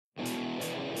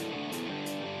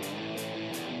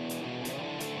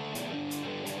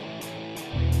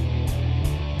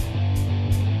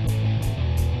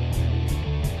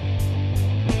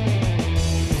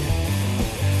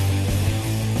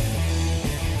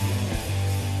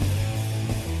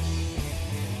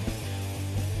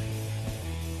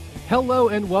Hello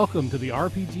and welcome to the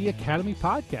RPG Academy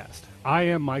podcast. I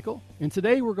am Michael, and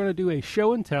today we're going to do a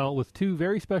show and tell with two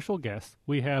very special guests.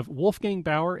 We have Wolfgang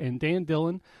Bauer and Dan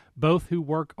Dillon, both who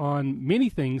work on many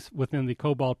things within the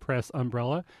Kobold Press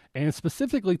umbrella. And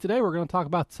specifically today we're going to talk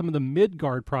about some of the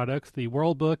Midgard products, the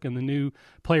World Book and the new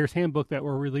Player's Handbook that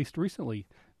were released recently.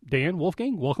 Dan,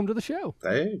 Wolfgang, welcome to the show.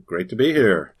 Hey, great to be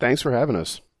here. Thanks for having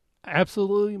us.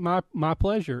 Absolutely, my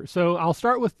pleasure. So I'll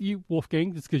start with you,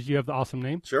 Wolfgang, just because you have the awesome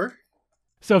name. Sure.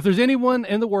 So if there's anyone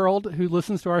in the world who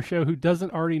listens to our show who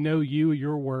doesn't already know you or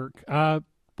your work,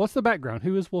 what's the background?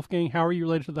 Who is Wolfgang? How are you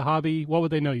related to the hobby? What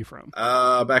would they know you from?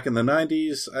 Back in the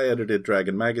 90s, I edited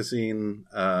Dragon Magazine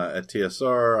at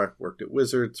TSR. I worked at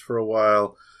Wizards for a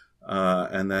while.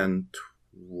 And then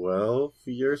 12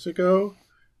 years ago,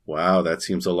 wow, that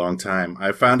seems a long time,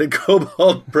 I founded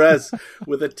Kobold Press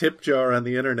with a tip jar on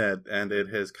the internet, and it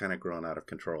has kind of grown out of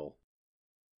control.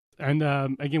 And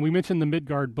again, we mentioned the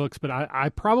Midgard books, but I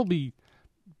probably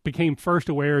became first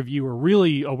aware of you, or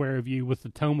really aware of you, with the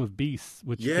Tome of Beasts,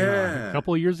 which came out a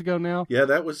couple of years ago now. Yeah,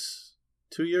 that was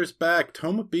 2 years back.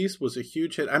 Tome of Beasts was a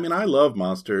huge hit. I mean, I love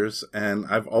monsters, and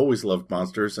I've always loved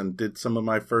monsters, and did some of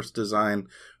my first design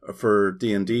for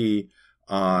D&D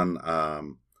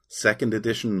on second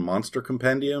edition monster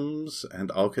compendiums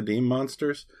and Al-Qadim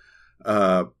monsters.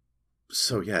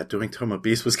 So yeah, doing Tome of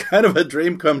Beasts was kind of a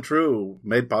dream come true,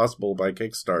 made possible by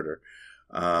Kickstarter.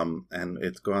 And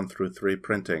it's gone through 3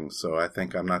 printings, so I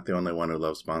think I'm not the only one who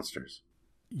loves monsters.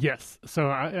 Yes. So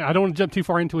I don't want to jump too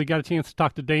far until we got a chance to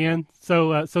talk to Dan.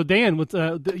 So Dan, what's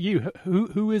you?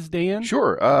 Who is Dan?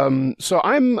 Sure. So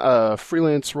I'm a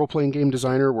freelance role-playing game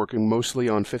designer working mostly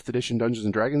on 5th edition Dungeons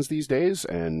 & Dragons these days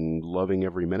and loving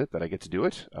every minute that I get to do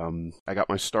it. I got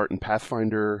my start in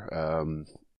Pathfinder,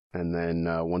 and then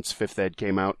once 5th Ed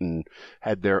came out and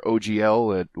had their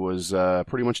OGL, it was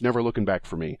pretty much never looking back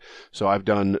for me. So I've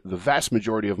done the vast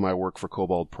majority of my work for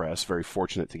Kobold Press. Very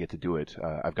fortunate to get to do it.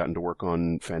 I've gotten to work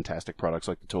on fantastic products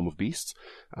like the Tome of Beasts,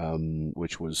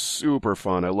 which was super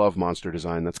fun. I love monster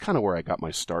design. That's kind of where I got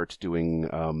my start doing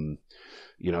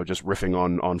just riffing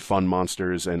on fun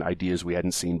monsters and ideas we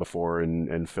hadn't seen before,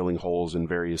 and filling holes in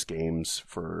various games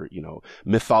for,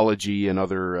 mythology and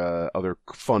other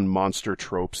fun monster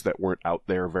tropes that weren't out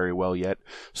there very well yet.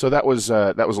 So that was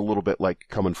a little bit like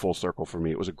coming full circle for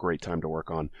me. It was a great time to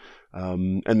work on.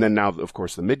 And then now, of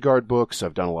course, the Midgard books.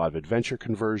 I've done a lot of adventure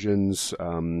conversions.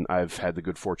 I've had the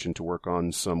good fortune to work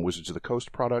on some Wizards of the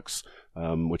Coast products,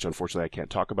 which unfortunately I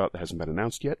can't talk about. That hasn't been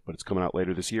announced yet, but it's coming out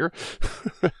later this year.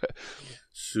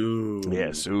 Soon.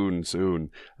 Yeah, soon.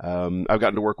 I've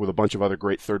gotten to work with a bunch of other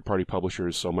great third-party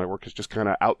publishers, so my work is just kind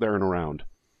of out there and around.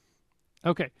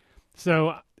 Okay,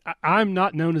 so I'm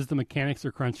not known as the mechanics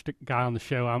or crunch guy on the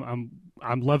show.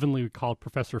 I'm lovingly called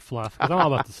Professor Fluff because I'm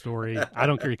all about the story. I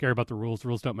don't care about the rules. The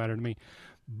rules don't matter to me.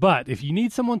 But if you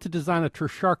need someone to design a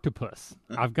Trisharktopus,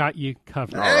 I've got you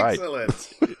covered. All right.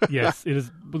 Excellent. Yes, it is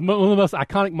one of the most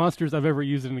iconic monsters I've ever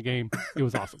used in a game. It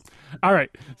was awesome. All right,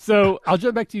 so I'll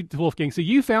jump back to you, Wolfgang. So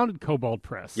you founded Kobold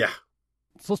Press. Yeah.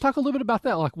 So let's talk a little bit about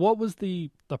that. Like, what was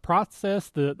the process,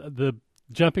 the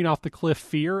jumping off the cliff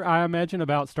fear, I imagine,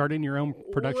 about starting your own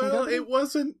production company? Well, it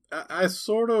wasn't. I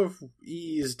sort of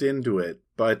eased into it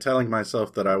by telling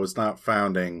myself that I was not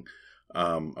founding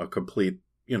a complete,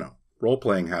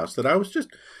 role-playing house, that I was just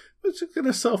going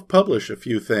to self-publish a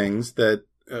few things that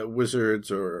Wizards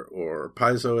or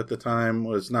Paizo at the time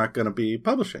was not going to be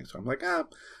publishing. So I'm like,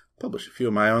 publish a few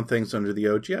of my own things under the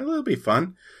OGL. It'll be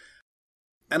fun.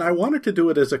 And I wanted to do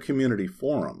it as a community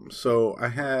forum. So I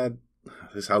had,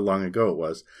 this is how long ago it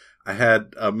was, I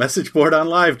had a message board on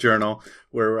LiveJournal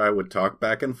where I would talk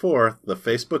back and forth, the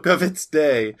Facebook of its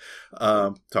day,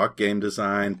 talk game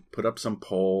design, put up some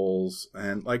polls,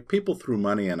 and people threw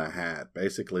money in a hat.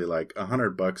 Basically,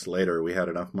 $100 later, we had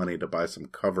enough money to buy some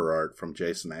cover art from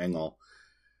Jason Engel,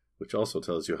 which also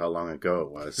tells you how long ago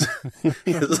it was.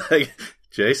 It's like,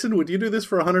 Jason, would you do this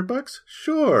for $100?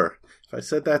 Sure. If I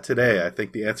said that today, I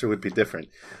think the answer would be different.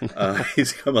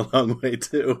 He's come a long way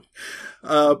too.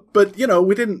 But,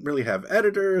 we didn't really have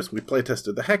editors. We play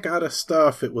tested the heck out of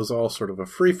stuff. It was all sort of a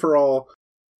free-for-all.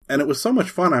 And it was so much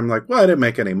fun. I'm like, well, I didn't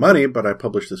make any money, but I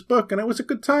published this book and it was a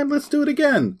good time. Let's do it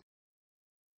again.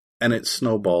 And it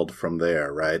snowballed from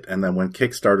there, right? And then when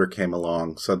Kickstarter came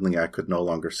along, suddenly I could no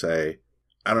longer say,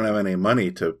 I don't have any money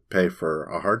to pay for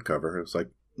a hardcover. It was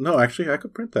like, no, actually, I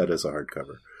could print that as a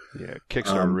hardcover. Yeah,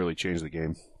 Kickstarter really changed the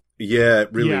game. Yeah,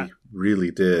 it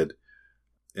really did.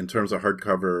 In terms of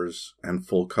hardcovers and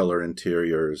full color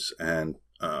interiors and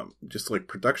just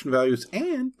production values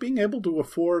and being able to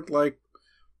afford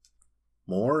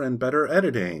more and better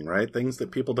editing, right? Things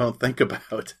that people don't think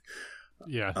about.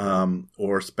 Yeah.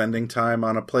 Or spending time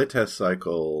on a playtest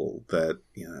cycle that,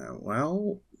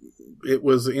 it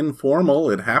was informal.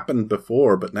 It happened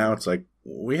before, but now it's like,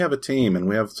 we have a team and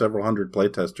we have several hundred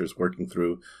playtesters working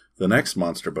through the next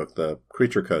monster book, the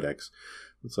Creature Codex.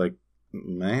 It's like,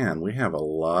 man, we have a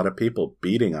lot of people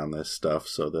beating on this stuff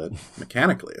so that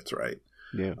mechanically it's right.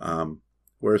 Yeah.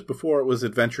 Whereas before it was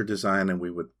adventure design and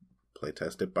we would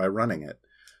playtest it by running it.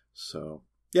 So,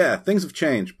 yeah, things have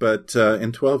changed. But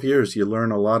in 12 years, you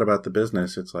learn a lot about the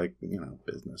business. It's like,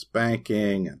 business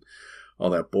banking and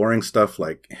all that boring stuff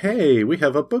like, hey, we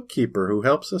have a bookkeeper who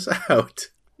helps us out.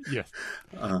 Yes.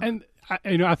 And,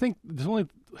 I think there's only...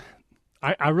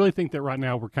 I really think that right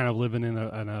now we're kind of living in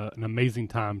an amazing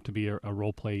time to be a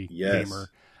role-play gamer.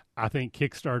 I think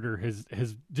Kickstarter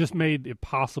has just made it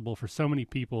possible for so many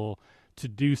people to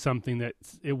do something that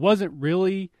it wasn't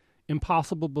really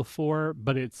impossible before,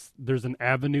 but there's an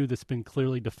avenue that's been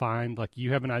clearly defined. Like,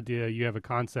 you have an idea, you have a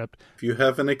concept. If you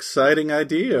have an exciting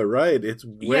idea, right, it's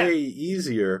way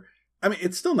easier. I mean,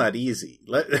 it's still not easy.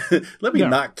 Let me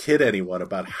not kid anyone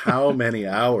about how many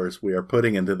hours we are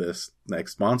putting into this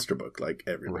next monster book, like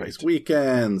everybody's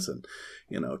weekends and,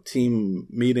 team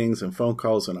meetings and phone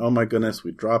calls and, oh my goodness,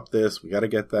 we dropped this, we got to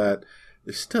get that.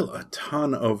 There's still a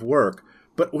ton of work,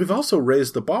 but we've also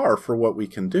raised the bar for what we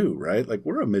can do, right? Like,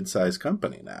 we're a mid-sized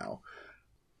company now.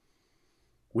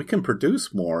 We can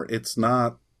produce more. It's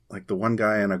not like the one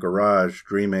guy in a garage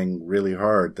dreaming really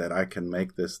hard that I can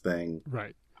make this thing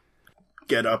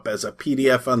get up as a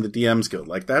PDF on the DM's Guild.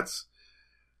 Like, that's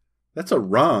a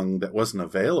rung that wasn't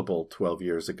available 12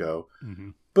 years ago. Mm-hmm.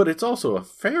 But it's also a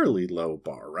fairly low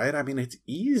bar, right? I mean, it's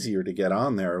easier to get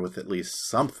on there with at least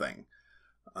something.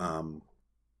 I'm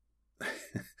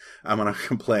going to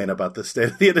complain about the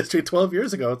state of the industry 12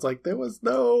 years ago. It's like, there was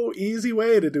no easy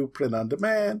way to do print on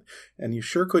demand, and you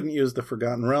sure couldn't use the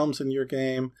Forgotten Realms in your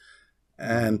game,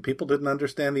 and people didn't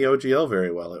understand the OGL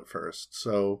very well at first.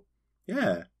 So,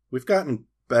 yeah, we've gotten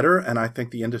better, and I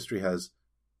think the industry has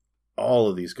all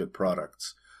of these good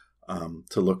products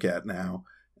to look at now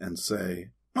and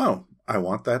say, oh, I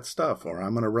want that stuff, or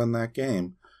I'm going to run that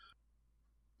game.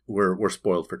 We're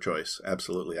spoiled for choice.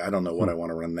 Absolutely. I don't know what I want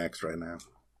to run next right now.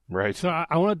 Right. So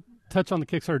I want to touch on the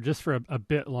Kickstarter just for a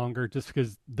bit longer, just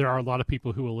because there are a lot of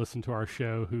people who will listen to our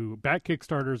show who back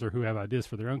Kickstarters or who have ideas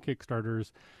for their own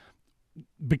Kickstarters.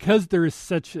 Because there is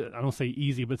such I don't say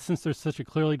easy, but since there's such a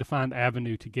clearly defined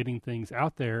avenue to getting things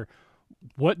out there,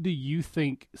 what do you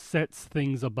think sets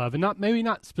things above? And maybe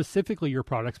not specifically your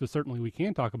products, but certainly we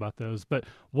can talk about those. But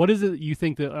what is it that you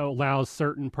think that allows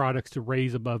certain products to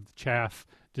raise above the chaff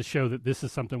to show that this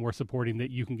is something we're supporting, that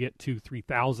you can get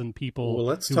 2,000-3,000 people? Well,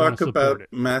 let's talk about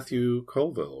Matthew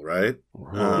Colville, right?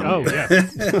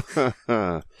 Yes.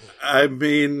 I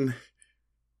mean,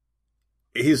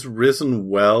 he's risen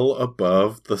well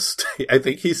above the state. I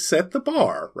think he's set the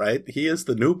bar, right? He is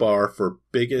the new bar for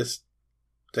biggest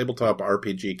tabletop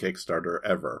RPG Kickstarter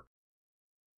ever.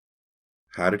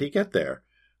 How did he get there?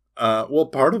 Well,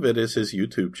 part of it is his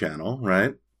YouTube channel,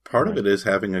 right? Part of it is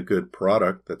having a good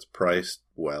product that's priced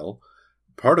well.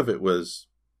 Part of it was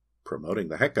promoting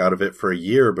the heck out of it for a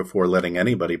year before letting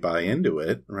anybody buy into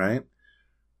it, right?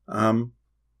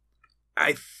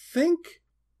 I think...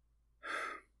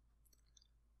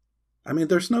 I mean,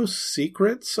 there's no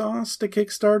secret sauce to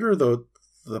Kickstarter, though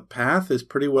the path is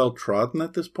pretty well trodden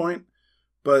at this point.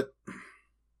 But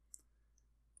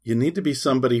you need to be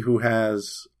somebody who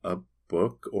has a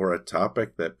book or a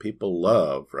topic that people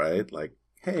love, right? Like,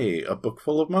 hey, a book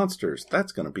full of monsters,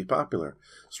 that's going to be popular.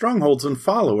 Strongholds and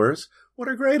followers, what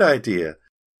a great idea.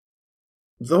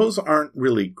 Those aren't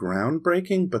really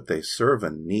groundbreaking, but they serve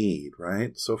a need,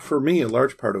 right? So for me, a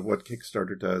large part of what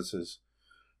Kickstarter does is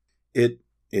it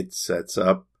sets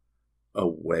up a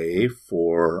way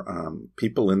for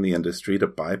people in the industry to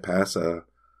bypass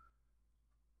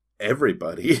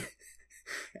everybody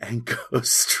and go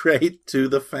straight to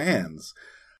the fans.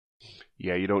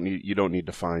 Yeah, you don't need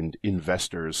to find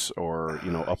investors or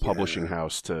a publishing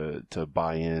house to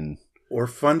buy in, or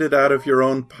fund it out of your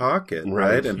own pocket,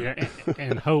 right?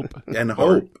 And hope and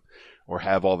hope, or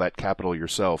have all that capital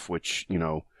yourself, which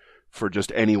for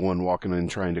just anyone walking in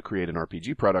trying to create an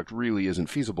RPG product really isn't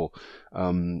feasible.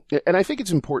 And I think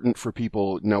it's important for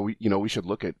people. Now, we should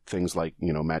look at things like,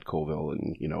 Matt Colville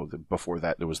and, before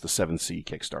that there was the 7th Sea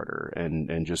Kickstarter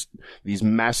and just these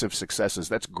massive successes.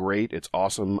 That's great. It's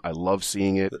awesome. I love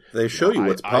seeing it. They show you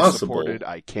what's possible. I support it.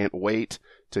 I can't wait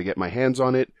to get my hands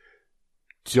on it.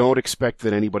 Don't expect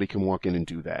that anybody can walk in and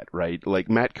do that, right? Like,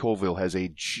 Matt Colville has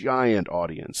a giant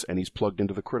audience, and he's plugged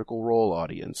into the Critical Role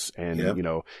audience, and,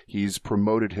 he's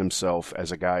promoted himself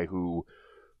as a guy who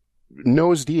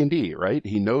knows D&D, right?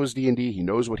 He knows D&D. He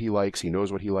knows what he likes. He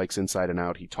knows what he likes inside and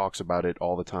out. He talks about it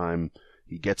all the time.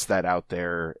 He gets that out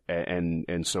there,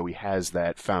 and so he has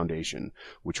that foundation,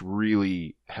 which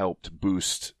really helped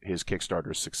boost his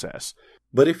Kickstarter's success.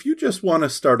 But if you just want to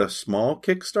start a small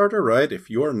Kickstarter, right? If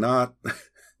you're not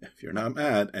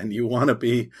mad and you want to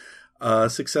be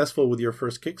successful with your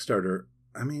first Kickstarter,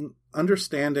 I mean,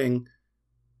 understanding,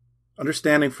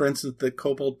 for instance, that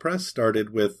Kobold Press started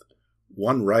with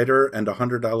one writer and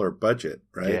 $100 budget,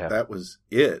 right? Yeah. That was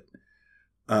it.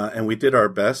 And we did our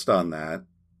best on that.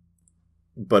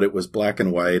 But it was black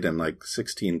and white and like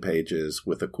 16 pages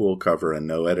with a cool cover and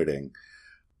no editing.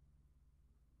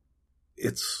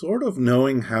 It's sort of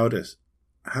knowing how to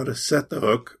set the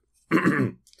hook,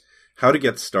 how to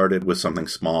get started with something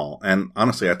small. And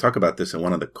honestly, I talk about this in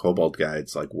one of the Kobold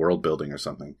guides, like world building or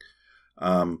something.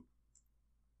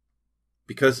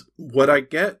 Because what I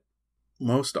get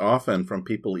most often from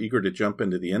people eager to jump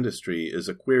into the industry is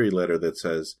a query letter that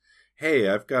says, hey,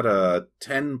 I've got a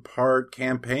 10-part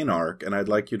campaign arc and I'd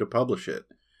like you to publish it.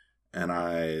 And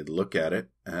I look at it,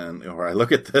 or I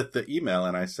look at the email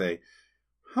and I say,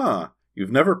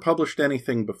 you've never published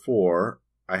anything before.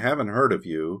 I haven't heard of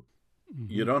you.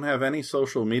 Mm-hmm. You don't have any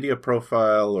social media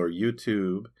profile or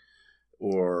YouTube,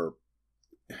 or,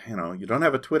 you don't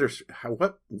have a Twitter.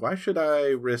 Why should I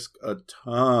risk a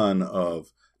ton of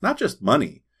not just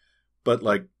money, but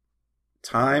like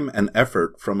time and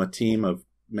effort from a team of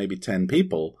maybe 10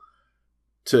 people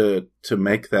to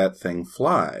make that thing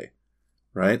fly,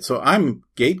 right? So I'm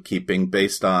gatekeeping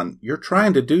based on you're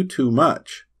trying to do too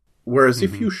much. Whereas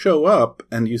if you show up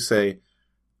and you say,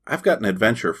 I've got an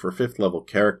adventure for 5th level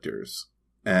characters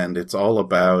and it's all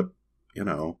about,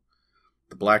 the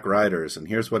Black Riders and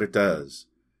here's what it does.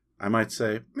 I might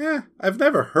say, I've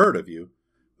never heard of you,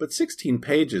 but 16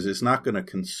 pages is not going to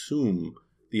consume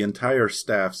the entire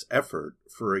staff's effort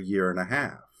for a year and a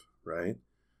half, right?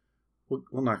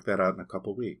 We'll knock that out in a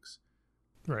couple weeks.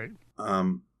 Right.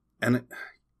 And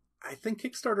I think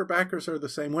Kickstarter backers are the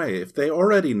same way. If they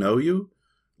already know you,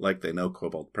 like they know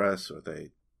Kobold Press or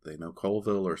they know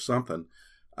Colville or something,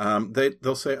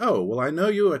 they'll say, oh, well, I know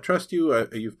you. I trust you.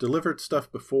 You've delivered stuff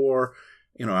before.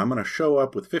 I'm going to show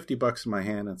up with $50 in my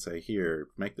hand and say, here,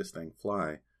 make this thing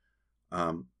fly.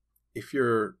 If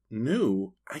you're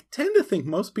new, I tend to think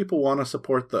most people want to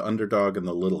support the underdog and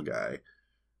the little guy.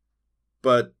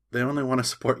 But they only want to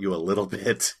support you a little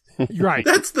bit. Right.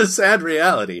 That's the sad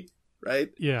reality, right?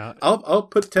 Yeah. I'll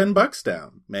put $10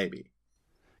 down, maybe.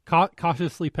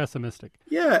 Cautiously pessimistic.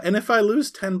 Yeah, and if I lose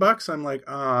 $10, I'm like,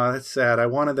 that's sad. I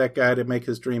wanted that guy to make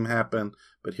his dream happen,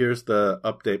 but here's the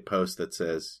update post that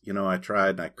says, I tried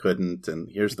and I couldn't, and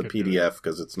here's the PDF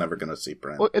because it's never going to see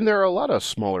print. Well, and there are a lot of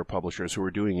smaller publishers who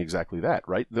are doing exactly that,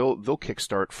 right? They'll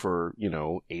kickstart for,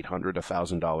 $800,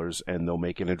 $1,000, and they'll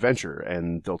make an adventure,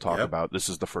 and they'll talk about this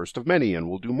is the first of many, and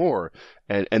we'll do more,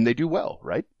 and they do well,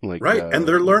 right? Right, and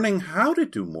they're learning how to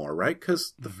do more, right?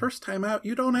 Because the first time out,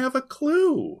 you don't have a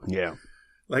clue. Yeah.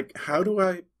 Like, how do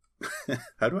I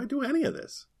do any of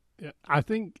this? Yeah, I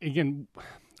think, again,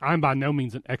 I'm by no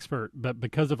means an expert, but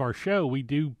because of our show, we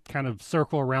do kind of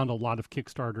circle around a lot of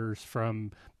Kickstarters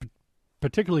from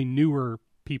particularly newer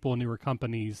people, newer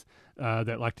companies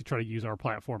that like to try to use our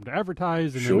platform to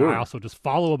advertise. And then I also just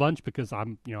follow a bunch because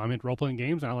I'm into role-playing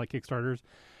games and I like Kickstarters.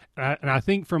 And I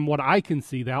think from what I can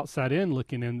see, the outside in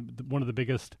looking in, one of the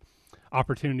biggest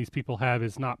opportunities people have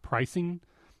is not pricing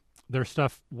their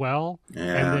stuff well,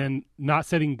 and then not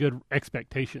setting good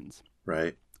expectations.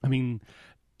 Right. I mean,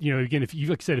 again, if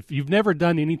you've never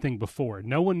done anything before,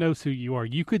 no one knows who you are.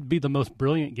 You could be the most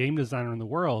brilliant game designer in the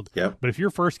world. Yep. But if your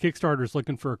first Kickstarter is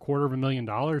looking for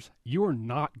 $250,000, you are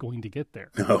not going to get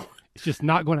there. No. It's just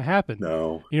not going to happen.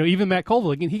 No. Even Matt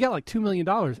Colville, again, he got like $2 million.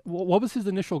 What was his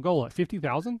initial goal? Like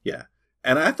 50,000? Yeah.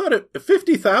 And I thought at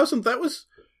 50,000,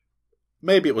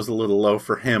 maybe it was a little low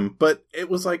for him, but it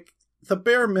was like the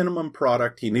bare minimum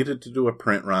product. He needed to do a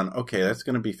print run. Okay, that's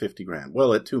going to be $50,000.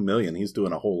 Well, at $2 million, he's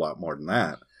doing a whole lot more than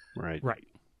that. Right.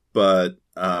 But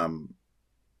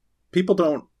people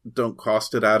don't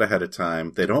cost it out ahead of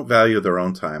time. They don't value their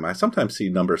own time. I sometimes see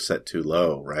numbers set too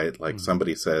low, right? Like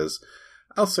somebody says,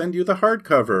 I'll send you the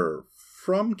hardcover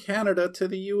from Canada to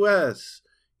the US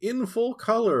in full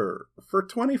color for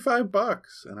 $25.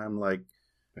 And I'm like,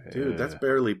 dude, that's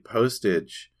barely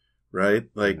postage, right?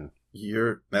 Like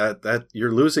you're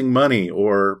losing money,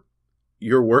 or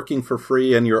you're working for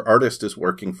free and your artist is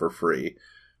working for free,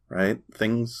 right?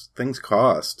 Things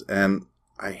cost. And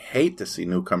I hate to see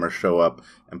newcomers show up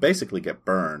and basically get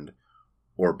burned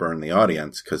or burn the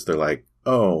audience because they're like,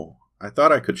 oh, I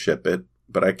thought I could ship it,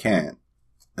 but I can't.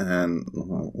 And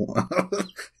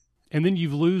and then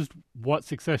you've lost what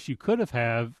success you could have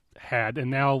had, and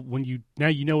now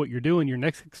you know what you're doing, your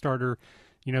next Kickstarter,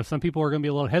 some people are going to be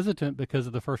a little hesitant because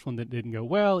of the first one that didn't go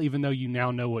well, even though you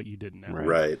now know what you didn't know.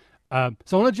 Right.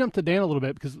 So I want to jump to Dan a little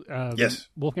bit because yes.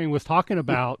 Wolfgang was talking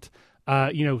about,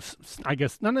 I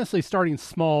guess not necessarily starting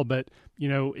small, but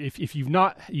if you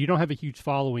don't have a huge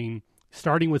following,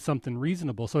 starting with something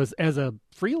reasonable. So as a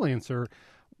freelancer,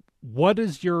 what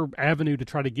is your avenue to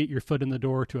try to get your foot in the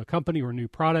door to a company or a new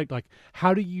product? Like,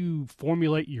 how do you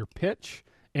formulate your pitch?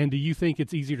 And do you think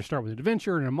it's easier to start with an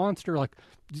adventure and a monster? Like,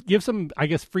 give some, I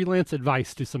guess, freelance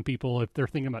advice to some people if they're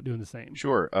thinking about doing the same.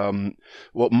 Sure.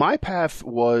 Well, my path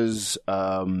was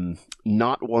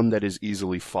not one that is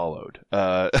easily followed.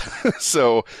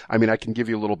 So, I mean, I can give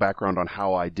you a little background on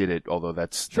how I did it, although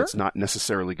that's not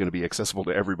necessarily going to be accessible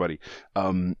to everybody.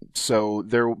 So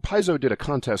Paizo did a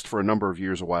contest for a number of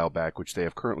years a while back, which they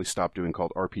have currently stopped doing,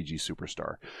 called RPG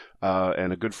Superstar.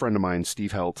 And a good friend of mine,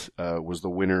 Steve Helt, was the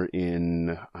winner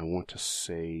in, I want to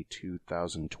say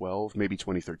 2012, maybe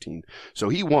 2013. So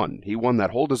he won. He won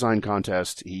that whole design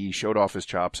contest. He showed off his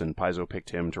chops, and Paizo picked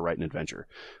him to write an adventure.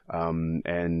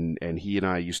 And he and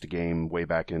I used to game way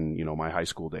back in, my high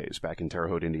school days, back in Terre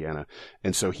Haute, Indiana.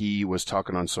 And so he was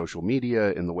talking on social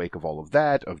media in the wake of all of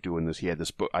that, of doing this. He had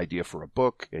this idea for a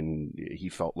book, and he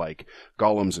felt like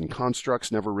golems and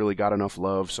constructs never really got enough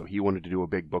love, so he wanted to do a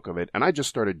big book of it. And I just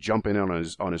started jumping in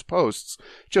on his posts,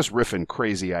 just riffing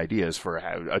crazy ideas for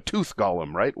a tooth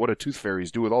golem, right? What do tooth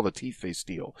fairies do with all the teeth they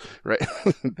steal, right?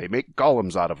 They make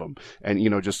golems out of them. And,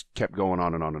 just kept going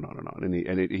on and on and on and on.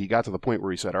 And he got to the point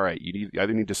where he said, all right, you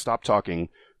either need to stop talking,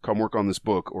 come work on this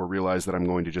book, or realize that I'm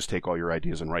going to just take all your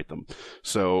ideas and write them.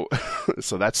 So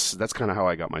that's kind of how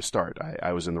I got my start.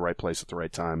 I was in the right place at the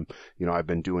right time. I've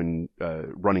been doing,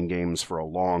 running games for a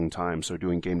long time, so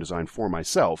doing game design for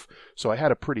myself. So I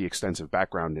had a pretty extensive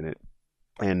background in it.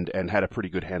 And had a pretty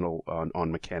good handle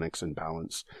on mechanics and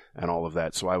balance and all of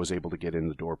that. So I was able to get in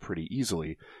the door pretty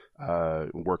easily,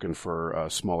 working for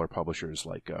smaller publishers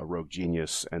like Rogue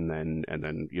Genius, and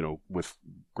then with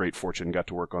great fortune got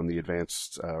to work on the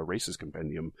Advanced Races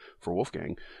Compendium for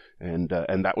Wolfgang, and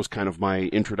that was kind of my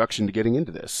introduction to getting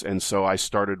into this. And so I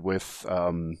started with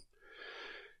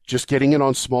just getting in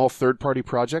on small third-party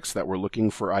projects that were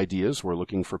looking for ideas, were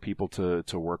looking for people to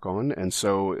work on. And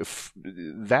so if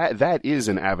that is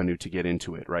an avenue to get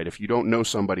into it, right? If you don't know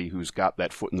somebody who's got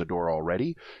that foot in the door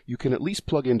already, you can at least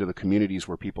plug into the communities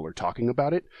where people are talking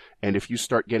about it. And if you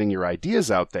start getting your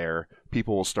ideas out there,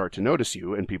 people will start to notice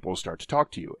you and people will start to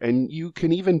talk to you. And you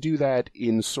can even do that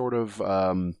in sort of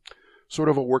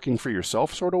a working for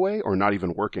yourself sort of way, or not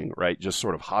even working, right? Just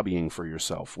sort of hobbying for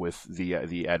yourself with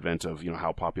the advent of,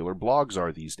 how popular blogs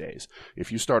are these days. If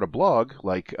you start a blog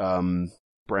like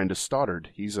Brandis Stoddard,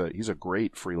 he's a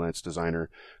great freelance designer,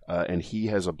 and he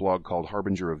has a blog called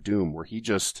Harbinger of Doom, where he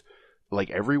just, like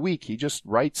every week, he just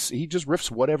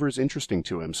riffs whatever's interesting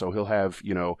to him. So he'll have,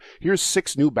 here's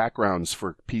 6 new backgrounds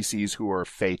for PCs who are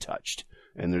Fae touched.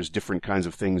 And there's different kinds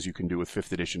of things you can do with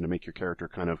 5th edition to make your character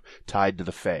kind of tied to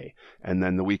the Fae. And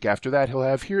then the week after that, he'll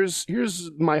have, here's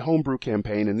my homebrew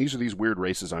campaign, and these are these weird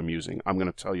races I'm using. I'm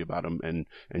going to tell you about them and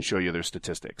show you their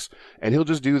statistics. And he'll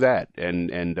just do that.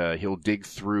 And he'll dig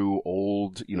through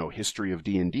old, history of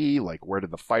D&D, like where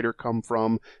did the fighter come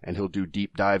from? And he'll do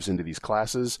deep dives into these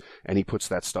classes. And he puts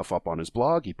that stuff up on his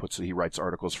blog. He writes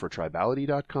articles for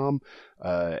tribality.com.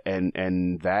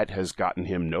 And that has gotten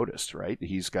him noticed, right?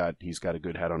 He's got a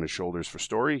good head on his shoulders for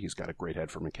story. He's got a great head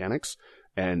for mechanics.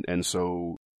 And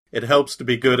so it helps to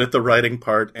be good at the writing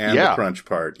part and the crunch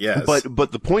part. Yes.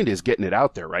 But the point is getting it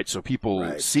out there, right? So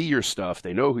people see your stuff.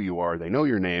 They know who you are. They know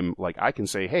your name. Like I can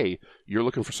say, hey, you're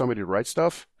looking for somebody to write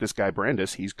stuff? This guy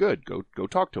Brandis, he's good. Go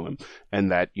talk to him.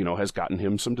 And that, has gotten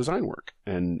him some design work.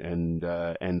 And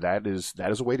that is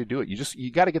a way to do it.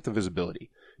 You got to get the visibility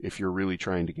if you're really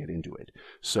trying to get into it.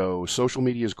 So social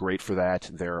media is great for that.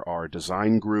 There are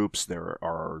design groups. There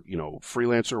are,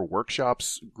 freelancer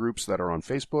workshops groups that are on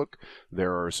Facebook.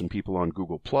 There are some people on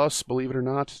Google Plus, believe it or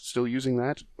not, still using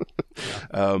that.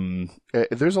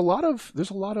 There's a lot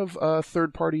of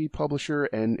third-party publisher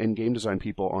and game design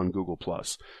people on Google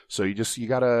Plus. So you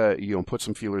gotta put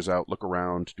some feelers out, look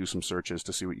around, do some searches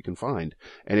to see what you can find.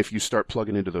 And if you start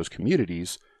plugging into those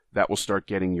communities, that will start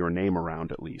getting your name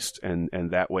around at least. And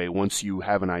that way, once you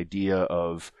have an idea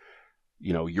of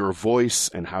your voice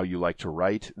and how you like to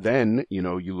write, then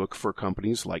you look for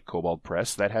companies like Kobold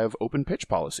Press that have open pitch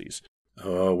policies.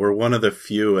 Oh, we're one of the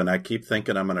few, and I keep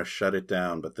thinking I'm going to shut it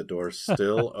down, but the door's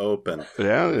still open.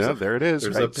 Yeah, there it is.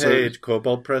 There's right? a page,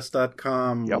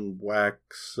 koboldpress.com, Yep. whack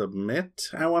submit,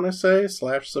 I want to say,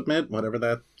 /submit, whatever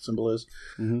that symbol is.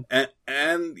 Mm-hmm.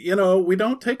 And, we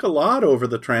don't take a lot over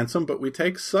the transom, but we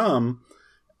take some,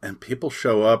 and people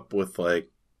show up with, like,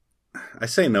 I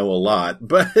say no a lot,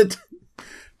 but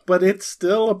it's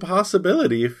still a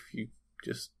possibility if you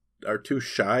just are too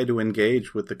shy to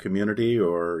engage with the community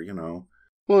or,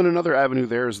 Well, and another avenue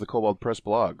there is the Kobold Press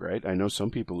blog, right? I know some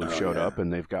people who've showed yeah. up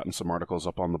and they've gotten some articles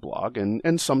up on the blog,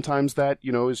 and sometimes that,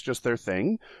 is just their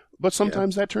thing, but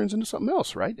sometimes that turns into something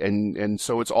else, right? And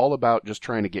so it's all about just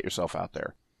trying to get yourself out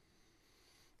there.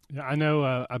 Yeah, I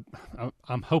know.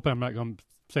 I'm hoping I'm not going to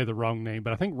say the wrong name,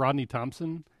 but I think Rodney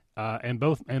Thompson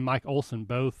and Mike Olson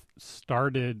both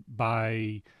started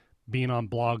by being on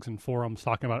blogs and forums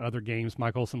talking about other games.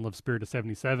 Mike Olson loved Spirit of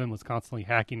 77, was constantly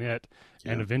hacking it,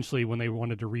 and eventually when they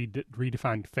wanted to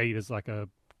redefine Fate as like a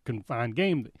confined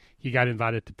game, he got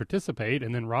invited to participate,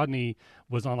 and then Rodney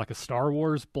was on like a Star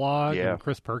Wars blog, and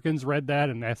Chris Perkins read that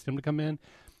and asked him to come in.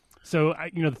 So,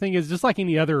 the thing is, just like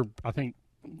any other, I think,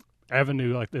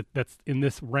 avenue like that's in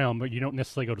this realm, but you don't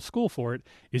necessarily go to school for it,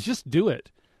 is just do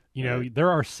it.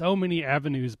 There are so many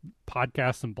avenues,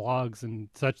 podcasts and blogs and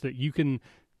such, that you can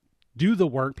do the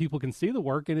work, people can see the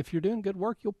work, and if you're doing good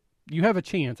work, you have a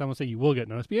chance. I won't say you will get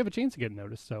noticed, but you have a chance to get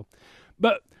noticed. So,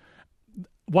 but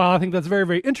while I think that's very,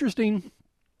 very interesting,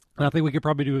 and I think we could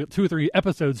probably do 2 or 3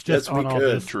 episodes just on all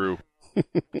this. True.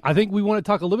 I think we want to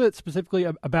talk a little bit specifically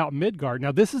about Midgard.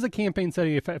 Now, this is a campaign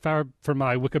setting, if I from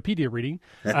my Wikipedia reading,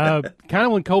 kind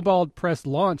of when Kobold Press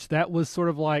launched, that was sort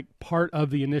of like part of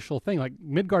the initial thing. Like,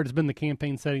 Midgard has been the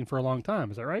campaign setting for a long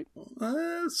time. Is that right?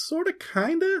 Sort of,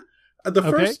 kind of. The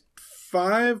first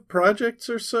 5 projects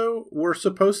or so were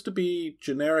supposed to be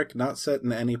generic, not set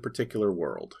in any particular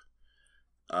world.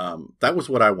 That was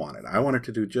what I wanted. I wanted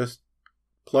to do just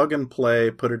plug and play,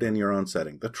 put it in your own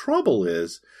setting. The trouble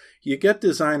is, you get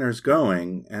designers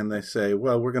going and they say,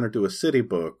 well, we're going to do a city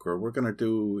book, or we're going to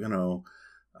do,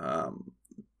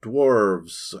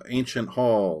 dwarves, ancient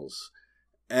halls.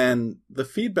 And the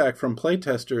feedback from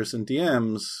playtesters and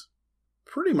DMs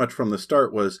pretty much from the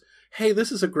start was, hey,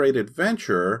 this is a great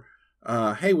adventure.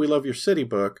 Hey, we love your city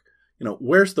book.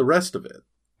 Where's the rest of it?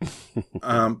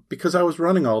 Because I was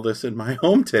running all this in my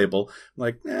home table.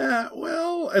 Like,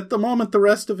 well, at the moment, the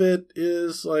rest of it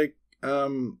is like,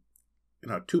 2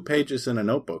 pages in a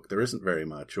notebook. There isn't very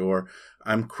much. Or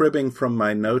I'm cribbing from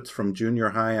my notes from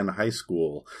junior high and high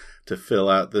school to fill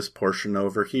out this portion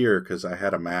over here because I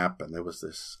had a map and there was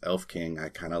this elf king I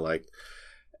kind of liked.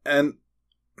 And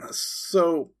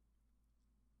so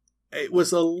it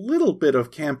was a little bit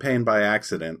of campaign by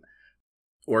accident,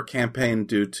 or campaign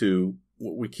due to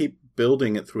we keep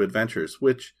building it through adventures,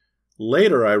 which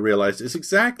later I realized is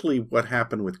exactly what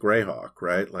happened with Greyhawk,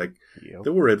 right? Like,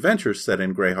 there were adventures set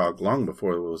in Greyhawk long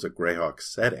before there was a Greyhawk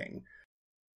setting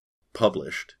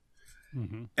published.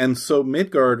 Mm-hmm. And so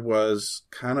Midgard was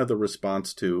kind of the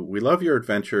response to, we love your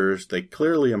adventures. They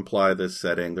clearly imply this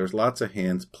setting. There's lots of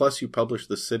hints. Plus, you published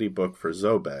the city book for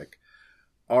Zobek.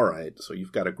 All right, so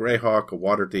you've got a Greyhawk, a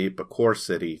Waterdeep, a core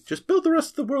city. Just build the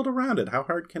rest of the world around it. How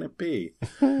hard can it be?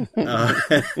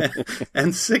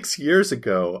 And 6 years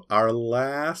ago, our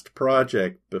last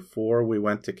project before we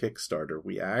went to Kickstarter,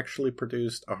 we actually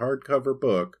produced a hardcover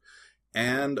book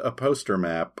and a poster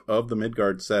map of the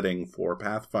Midgard setting for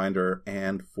Pathfinder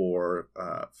and for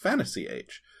Fantasy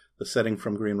Age, the setting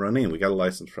from Green Ronin. We got a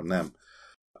license from them.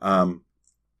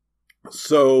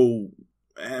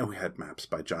 And we had maps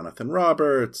by Jonathan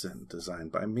Roberts and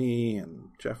designed by me and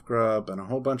Jeff Grubb and a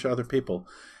whole bunch of other people.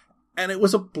 And it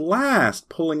was a blast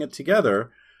pulling it together.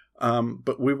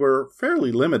 But we were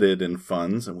fairly limited in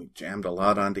funds and we jammed a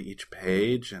lot onto each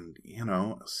page. And,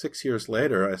 6 years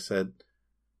later, I said,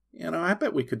 I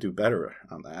bet we could do better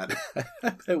on that.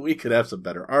 I bet we could have some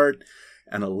better art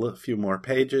and a few more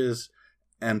pages.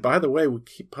 And by the way, we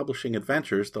keep publishing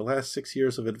adventures. The last 6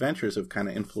 years of adventures have kind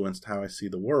of influenced how I see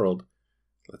the world.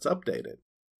 Let's update it.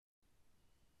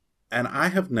 And I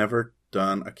have never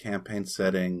done a campaign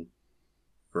setting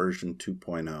version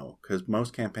 2.0 because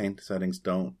most campaign settings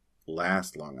don't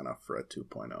last long enough for a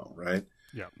 2.0, right?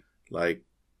 Yeah. Like,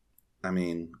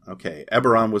 okay,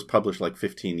 Eberron was published like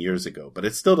 15 years ago, but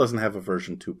it still doesn't have a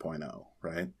version 2.0,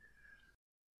 right?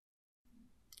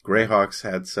 Greyhawks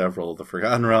had several. The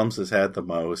Forgotten Realms has had the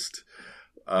most.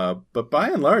 But by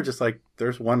and large, it's like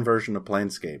there's one version of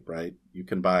Planescape, right? You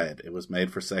can buy it. It was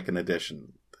made for 2nd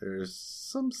edition. There's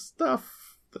some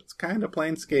stuff that's kind of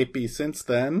Planescape-y since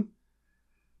then,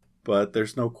 but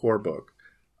there's no core book.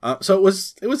 So it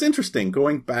was interesting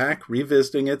going back,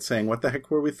 revisiting it, saying, what the heck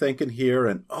were we thinking here?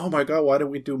 And, oh my God, why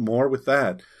didn't we do more with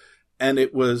that? And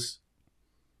it was,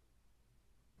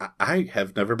 I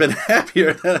have never been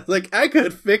happier. Like, I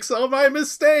could fix all my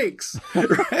mistakes,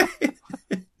 right?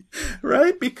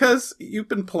 Right? Because you've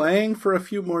been playing for a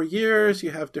few more years, you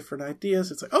have different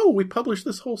ideas. It's like, oh, we published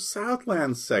this whole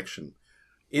Southlands section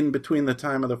in between the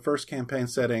time of the first campaign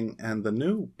setting and the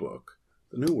new book,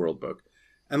 the New World book.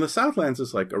 And the Southlands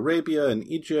is like Arabia and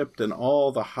Egypt and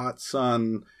all the hot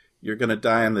sun, you're going to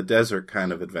die in the desert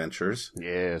kind of adventures.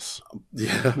 Yes.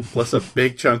 Yeah, plus a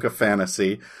big chunk of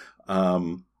fantasy.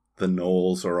 The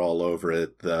gnolls are all over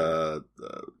it. The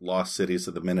lost cities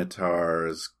of the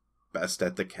Minotaurs,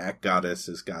 Bastet the cat goddess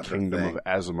has got her Kingdom thing. of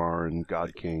Azamar and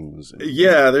God Kings. And,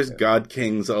 yeah, there's God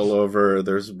Kings all over.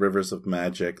 There's rivers of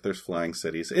magic. There's flying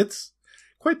cities. It's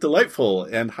quite delightful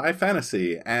and high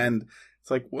fantasy. And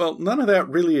it's like, well, none of that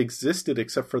really existed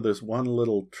except for this one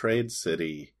little trade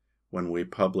city when we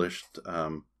published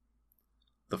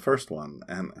the first one.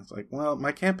 And it's like, well,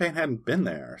 my campaign hadn't been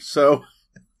there. So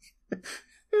it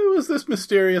was this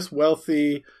mysterious,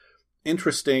 wealthy,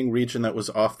 interesting region that was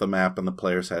off the map and the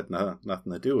players had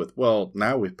nothing to do with. Well,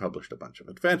 now we've published a bunch of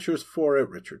adventures for it.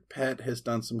 Richard Pett has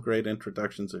done some great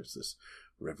introductions. There's this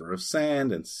river of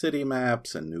sand and city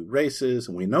maps and new races.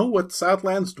 And we know what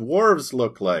Southland's dwarves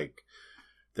look like.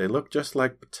 They look just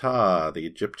like Ptah, the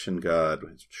Egyptian god,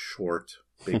 with short,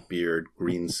 big beard,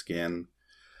 green skin.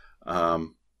 Oh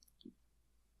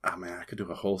man, I could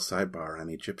do a whole sidebar on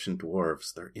Egyptian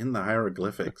dwarves. They're in the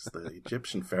hieroglyphics. The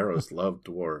Egyptian pharaohs loved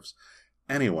dwarves.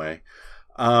 Anyway,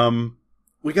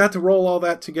 we got to roll all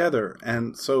that together.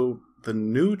 And so the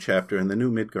new chapter in the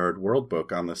new Midgard World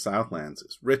book on the Southlands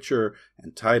is richer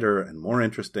and tighter and more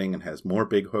interesting and has more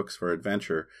big hooks for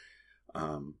adventure.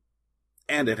 And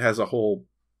it has a whole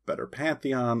better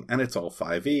pantheon, and it's all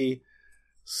 5e.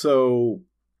 So,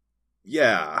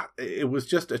 yeah, it was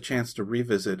just a chance to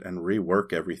revisit and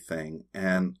rework everything.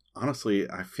 And honestly,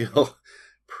 I feel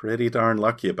pretty darn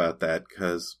lucky about that,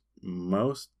 because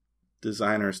most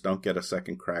designers don't get a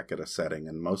second crack at a setting,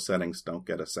 and most settings don't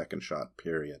get a second shot,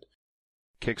 period.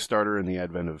 Kickstarter and the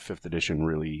advent of 5th edition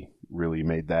really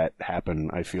made that happen,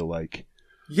 I feel like.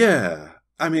 Yeah.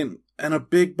 I mean, and a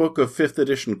big book of 5th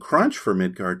edition crunch for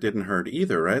Midgard didn't hurt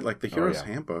either, right? Like the Hero's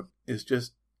Handbook is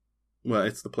just, well,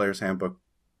 it's the player's handbook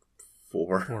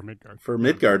for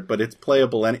Midgard, but it's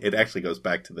playable, and it actually goes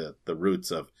back to the roots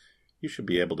of, you should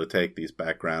be able to take these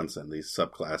backgrounds and these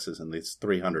subclasses and these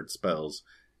 300 spells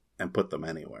and put them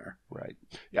anywhere. Right.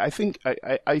 Yeah, I think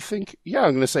yeah,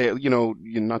 I'm going to say,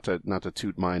 not to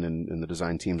toot mine and the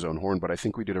design team's own horn, but I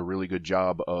think we did a really good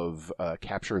job of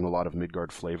capturing a lot of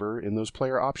Midgard flavor in those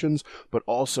player options, but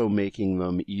also making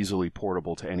them easily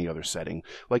portable to any other setting.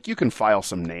 Like, you can file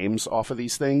some names off of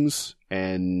these things,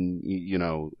 and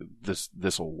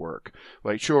this will work.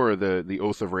 Like, sure, the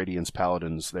Oath of Radiance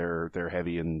Paladins, they're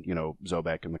heavy in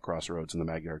Zobek and the Crossroads and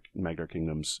the Magdar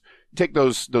Kingdoms. Take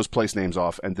those place names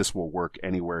off, and this will work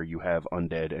anywhere you have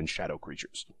undead and shadow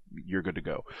creatures. You're good to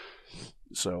go.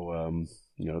 So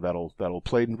that'll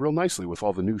play real nicely with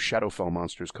all the new Shadowfell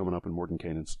monsters coming up in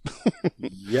Mordenkainen's.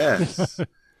 Yes.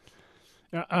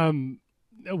 One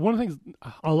of the things,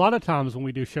 a lot of times when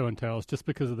we do show and tells, just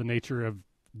because of the nature of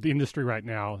the industry right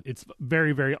now, it's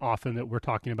very, very often that we're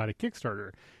talking about a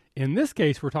Kickstarter. In this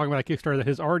case, we're talking about a Kickstarter that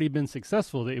has already been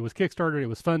successful. It was Kickstarter, it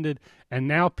was funded, and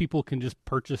now people can just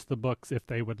purchase the books if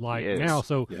they would like now.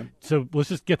 So let's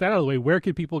just get that out of the way. Where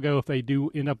could people go if they do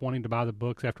end up wanting to buy the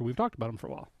books after we've talked about them for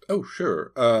a while? Oh,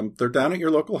 sure. They're down at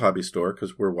your local hobby store,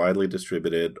 because we're widely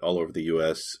distributed all over the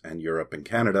U.S. and Europe and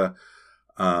Canada.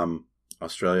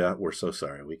 Australia, we're so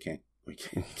sorry. We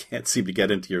can't seem to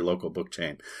get into your local book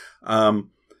chain.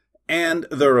 And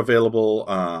they're available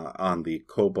on the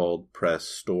Kobold Press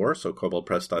store. So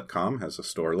koboldpress.com has a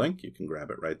store link. You can grab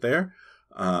it right there.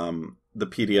 The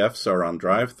PDFs are on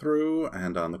drive-thru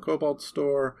and on the Kobold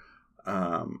store.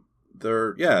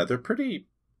 They're pretty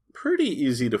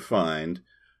easy to find.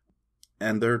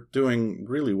 And they're doing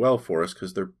really well for us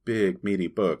because they're big, meaty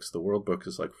books. The World Book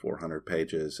is like 400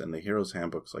 pages, and the Hero's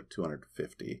Handbook is like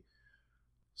 250.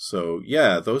 So,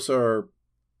 yeah, those are,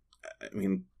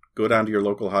 go down to your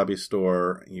local hobby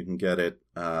store. You can get it.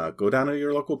 Go down to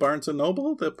your local Barnes &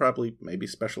 Noble. They'll probably maybe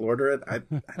special order it. I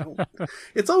don't.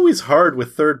 It's always hard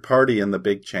with third party in the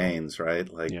big chains,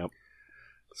 right? Like, yep.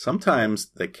 Sometimes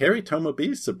they carry Tome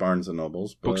Beasts at Barnes &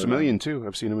 Nobles. But, Books A Million, too.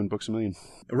 I've seen them in Books A Million.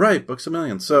 Right, Books A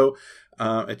Million. So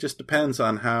it just depends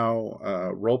on how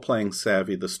role-playing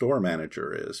savvy the store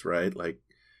manager is, right? Like,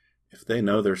 if they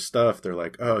know their stuff, they're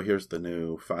like, oh, here's the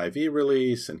new 5e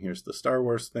release, and here's the Star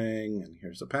Wars thing, and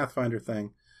here's the Pathfinder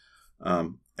thing.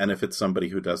 And if it's somebody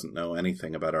who doesn't know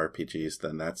anything about RPGs,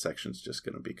 then that section's just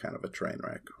going to be kind of a train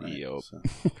wreck. Right?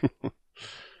 Yep.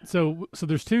 So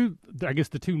there's two, I guess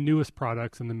the two newest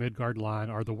products in the Midgard line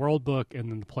are the World Book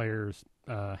and then the Player's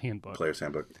Handbook. Player's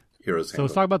Handbook. Hero's Handbook. So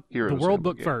let's talk about Hero's the World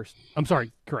Handbook, Book first. I'm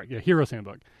sorry, correct. Yeah, Hero's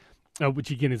Handbook, which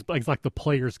again is like the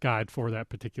player's guide for that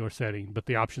particular setting, but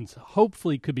the options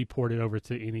hopefully could be ported over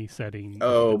to any setting.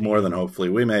 Oh, more than hopefully.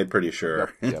 We made pretty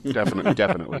sure. Yep,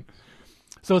 definitely.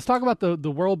 So let's talk about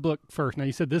the World Book first. Now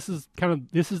you said this is the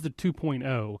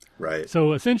 2.0. Right.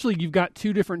 So essentially you've got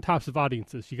two different types of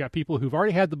audiences. You got people who've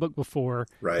already had the book before.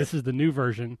 Right. This is the new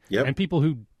version. Yep. And people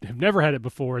who have never had it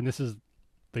before, and this is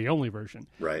the only version.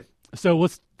 Right. So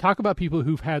let's talk about people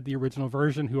who've had the original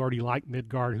version, who already like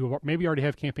Midgard, who maybe already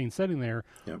have campaign setting there.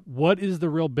 Yep. What is the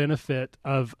real benefit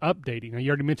of updating? Now, you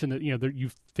already mentioned that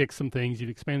you've fixed some things, you've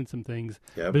expanded some things.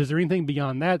 Yep. But is there anything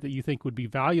beyond that you think would be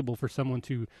valuable for someone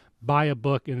to buy a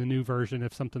book in the new version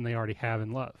of something they already have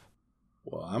and love?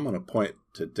 Well, I'm going to point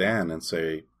to Dan and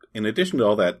say, in addition to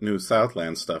all that new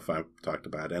Southland stuff I've talked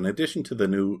about, in addition to the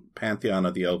new Pantheon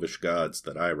of the Elvish Gods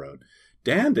that I wrote,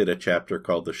 Dan did a chapter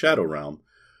called The Shadow Realm,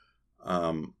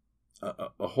 a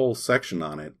whole section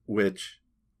on it, which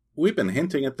we've been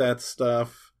hinting at that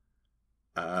stuff.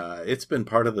 It's been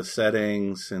part of the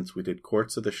setting since we did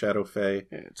Courts of the Shadow Fae.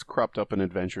 It's cropped up in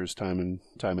adventures time and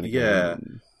again. Yeah,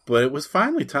 but it was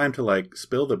finally time to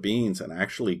spill the beans and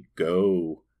actually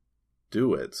go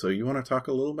do it. So you want to talk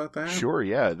a little about that? Sure,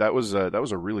 yeah. That was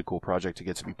a really cool project to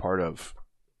get to be part of.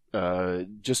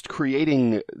 Just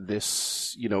creating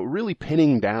this, really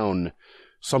pinning down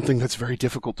something that's very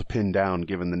difficult to pin down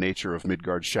given the nature of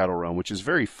Midgard's Shadow Realm, which is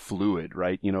very fluid,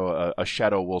 right? A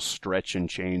shadow will stretch and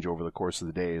change over the course of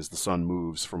the day as the sun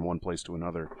moves from one place to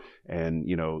another. And,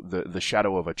 the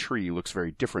shadow of a tree looks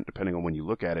very different depending on when you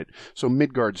look at it. So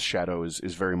Midgard's shadow is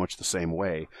very much the same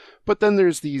way. But then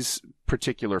there's these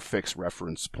particular fixed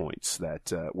reference points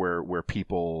that where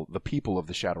the people of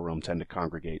the Shadow Realm tend to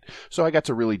congregate. So I got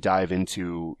to really dive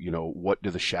into, what do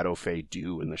the Shadow Fae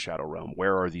do in the Shadow Realm?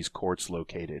 Where are these courts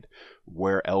located?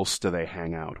 Where else do they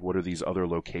hang out? What are these other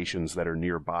locations that are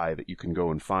nearby that you can go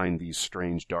and find these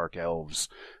strange dark elves?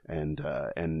 And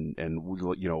where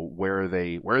are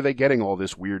they getting all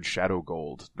this weird shadow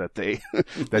gold that they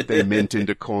that they mint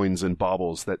into coins and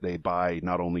baubles that they buy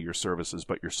not only your services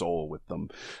but your soul with them?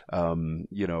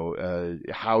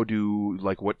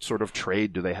 What sort of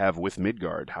trade do they have with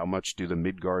Midgard? How much do the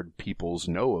Midgard peoples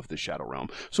know of the Shadow Realm?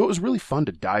 So it was really fun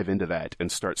to dive into that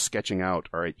and start sketching out,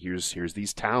 all right, here's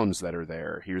these towns that are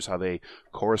there. Here's how they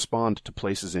correspond to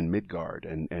places in Midgard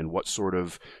and what sort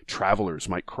of travelers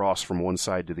might cross from one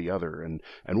side to the other and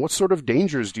what sort of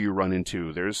dangers do you run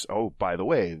into? By the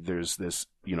way, there's this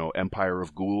empire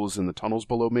of ghouls in the tunnels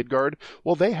below Midgard.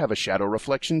 Well, they have a shadow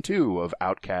reflection too of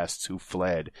outcasts who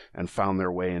fled and found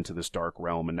their way into this dark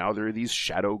realm, and now there are these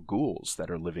shadow ghouls that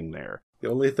are living there. The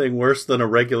only thing worse than a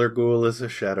regular ghoul is a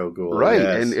shadow ghoul. Right,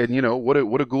 yes. and what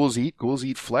do ghouls eat? Ghouls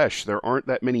eat flesh. There aren't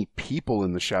that many people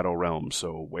in the Shadow Realm,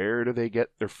 so where do they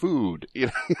get their food?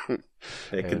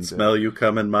 They can smell you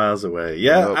coming miles away.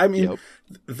 Yeah, yep.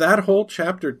 That whole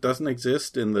chapter doesn't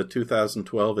exist in the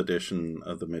 2012 edition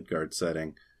of the Midgard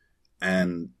setting,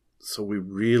 and so we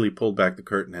really pulled back the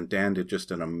curtain, and Dan did just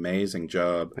an amazing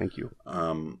job. Thank you.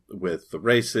 With the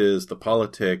races, the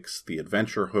politics, the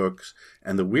adventure hooks,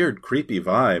 and the weird, creepy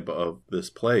vibe of this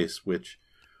place, which,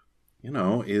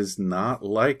 is not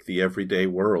like the everyday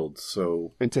world.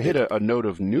 So, and to hit a note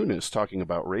of newness, talking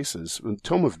about races, in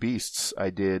Tome of Beasts,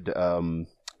 I did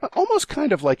almost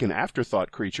kind of like an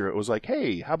afterthought creature. It was like,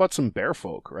 hey, how about some bear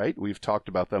folk, right? We've talked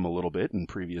about them a little bit in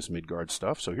previous Midgard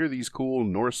stuff. So here are these cool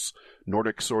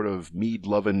Nordic sort of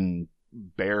mead-loving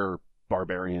bear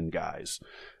barbarian guys.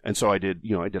 And so I did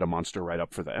a monster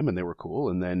write-up for them, and they were cool.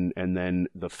 And then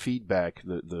the feedback,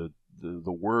 the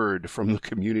word from the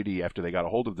community after they got a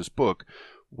hold of this book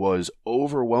was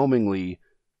overwhelmingly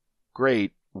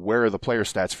great. Where are the player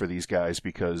stats for these guys?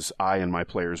 Because I and my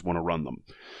players want to run them.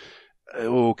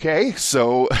 Okay,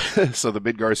 so the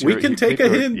Midgard... We can take a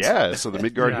hint. Yeah, so the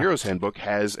Midgard Heroes Handbook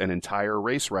has an entire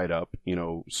race write-up,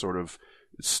 sort of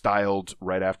styled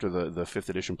right after the 5th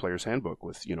edition Player's Handbook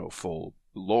with, full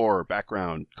lore,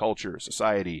 background, culture,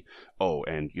 society,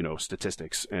 and,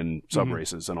 statistics and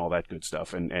sub-races and all that good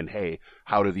stuff. And hey,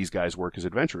 how do these guys work as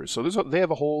adventurers? So they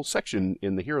have a whole section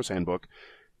in the Heroes Handbook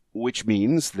which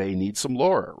means they need some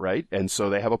lore, right? And so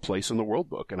they have a place in the world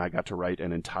book, and I got to write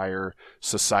an entire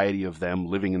society of them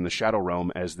living in the Shadow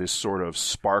Realm as this sort of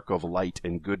spark of light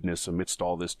and goodness amidst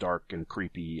all this dark and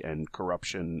creepy and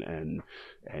corruption and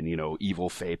evil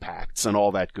fae pacts and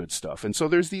all that good stuff. And so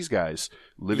there's these guys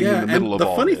living in the middle of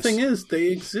all this. The funny thing is, they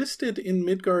existed in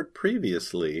Midgard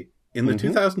previously. In the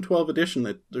 2012 edition,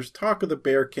 that there's talk of the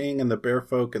Bear King and the Bear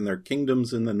Folk and their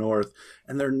kingdoms in the north,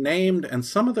 and they're named, and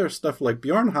some of their stuff, like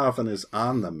Bjornhaven, is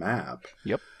on the map.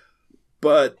 Yep.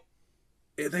 But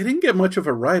they didn't get much of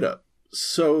a write-up.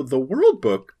 So the World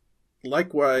Book,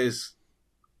 likewise,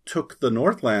 took the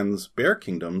Northland's Bear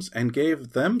Kingdoms and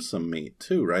gave them some meat,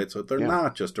 too, right? So they're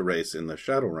not just a race in the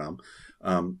Shadow Realm.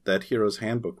 That Hero's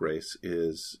Handbook race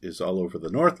is all over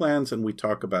the Northlands, and we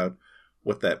talk about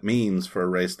what that means for a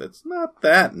race that's not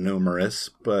that numerous,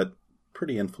 but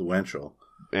pretty influential.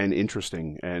 And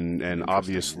interesting, and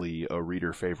obviously a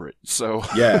reader favorite. So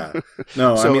yeah,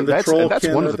 no, so I mean that's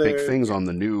one of the big there. things on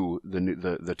the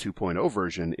 2.0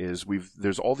 version is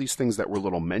there's all these things that were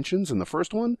little mentions in the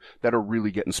first one that are really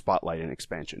getting spotlight and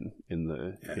expansion in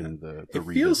the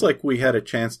It feels like we had a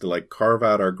chance to like carve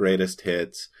out our greatest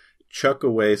hits, chuck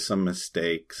away some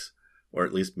mistakes, or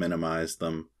at least minimize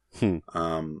them.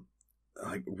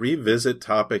 Like revisit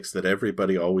topics that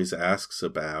everybody always asks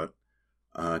about.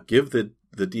 Give the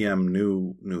DM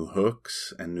new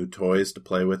hooks and new toys to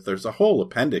play with. There's a whole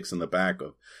appendix in the back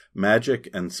of magic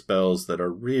and spells that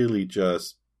are really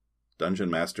just Dungeon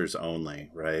Masters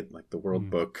only, right? Like the World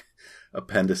Book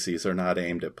appendices are not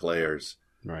aimed at players.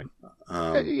 Right.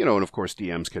 And of course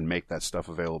DMs can make that stuff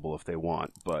available if they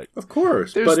want, but of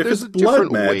course, but if it's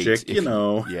blood magic,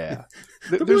 yeah.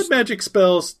 The blood magic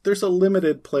spells, there's a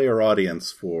limited player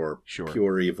audience for Sure.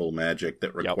 pure evil magic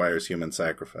that requires human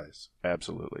sacrifice.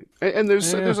 Absolutely. And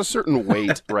there's a certain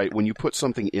weight, right? When you put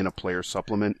something in a player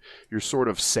supplement, you're sort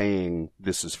of saying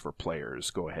this is for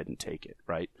players, go ahead and take it,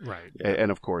 right? Right. Yeah.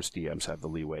 And of course DMs have the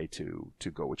leeway to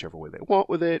go whichever way they want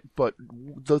with it, but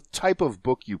the type of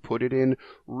book you put it in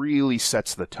really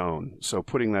sets the tone. So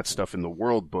putting that stuff in the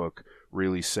World Book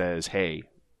really says, hey,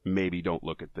 maybe don't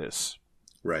look at this.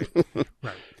 Right. Right.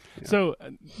 Yeah. So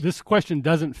this question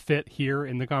doesn't fit here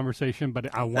in the conversation,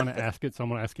 but I want to ask it, so I'm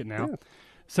going to ask it now. Yeah.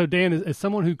 So Dan, as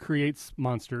someone who creates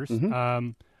monsters,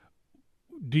 do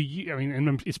you, I mean,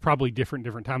 and it's probably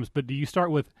different times, but do you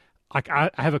start with, like, I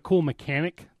have a cool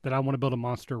mechanic that I want to build a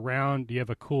monster around? Do you have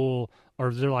a cool, or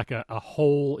is there like a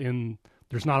hole in,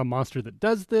 there's not a monster that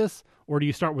does this? Or do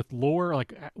you start with lore?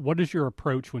 Like, what is your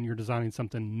approach when you're designing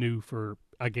something new for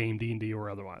a game, D&D or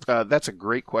otherwise? That's a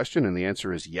great question, and the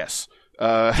answer is yes.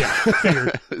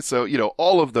 Yeah, so,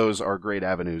 all of those are great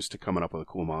avenues to coming up with a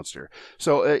cool monster.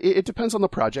 So it depends on the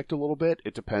project a little bit.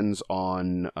 It depends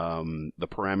on the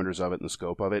parameters of it and the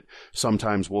scope of it.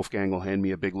 Sometimes Wolfgang will hand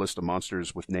me a big list of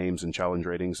monsters with names and challenge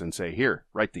ratings and say, here,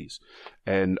 write these.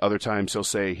 And other times he'll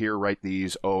say, here, write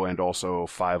these. Oh, and also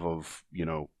 5 of,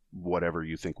 whatever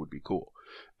you think would be cool.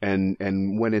 And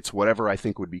when it's whatever I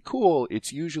think would be cool,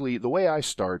 it's usually the way I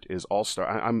start is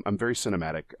I'm very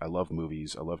cinematic. I love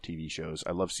movies. I love TV shows.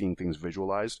 I love seeing things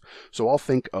visualized. So I'll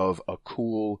think of a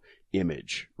cool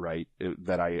image, right,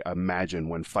 that I imagine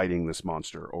when fighting this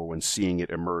monster or when seeing it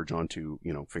emerge onto,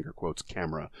 finger quotes,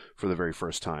 camera for the very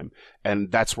first time.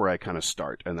 And that's where I kind of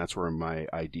start. And that's where my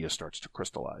idea starts to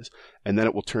crystallize. And then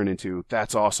it will turn into,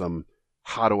 that's awesome.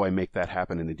 How do I make that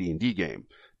happen in a D&D game?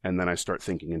 And then I start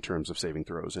thinking in terms of saving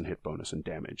throws and hit bonus and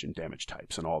damage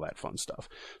types and all that fun stuff.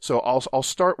 So I'll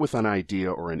start with an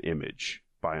idea or an image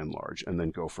by and large and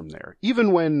then go from there.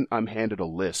 Even when I'm handed a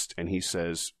list and he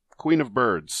says, Queen of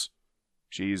Birds,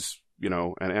 she's,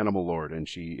 an animal lord and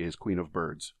she is Queen of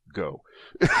Birds, go.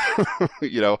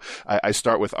 I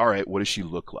start with, all right, what does she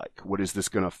look like? What is this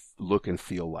going to look and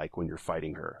feel like when you're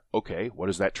fighting her? Okay, what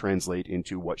does that translate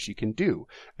into what she can do?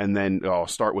 And then I'll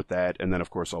start with that, and then, of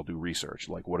course, I'll do research.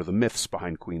 Like, what are the myths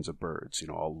behind Queens of Birds?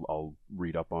 I'll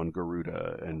read up on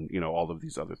Garuda and, all of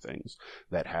these other things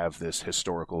that have this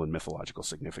historical and mythological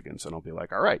significance. And I'll be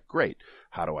like, all right, great.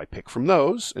 How do I pick from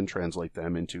those and translate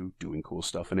them into doing cool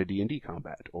stuff in a D&D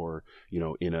combat? Or,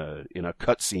 in a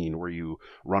cutscene where you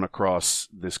run across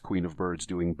this Queen of Birds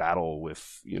doing battle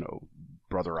with,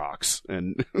 Brother Ox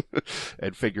and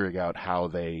and figuring out how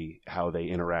they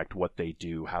interact, what they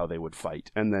do, how they would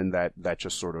fight. And then that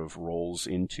just sort of rolls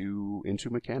into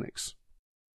mechanics.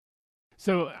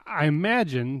 So I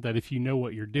imagine that if you know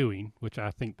what you're doing, which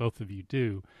I think both of you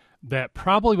do, that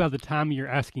probably by the time you're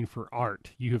asking for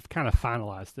art, you have kind of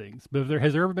finalized things. But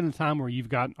has there ever been a time where you've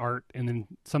gotten art and then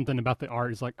something about the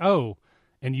art is like, oh,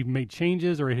 and you've made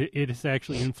changes, or it has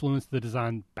actually influenced the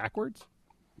design backwards?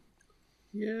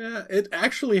 Yeah, it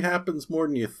actually happens more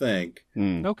than you think.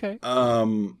 Okay.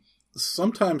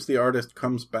 Sometimes the artist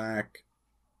comes back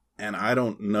and I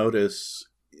don't notice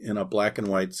in a black and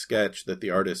white sketch that the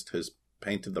artist has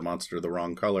painted the monster the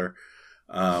wrong color.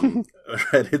 Right?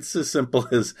 It's as simple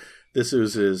as this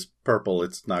ooze is purple,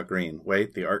 it's not green.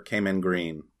 Wait, the art came in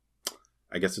green.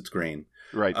 I guess it's green.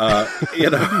 Right.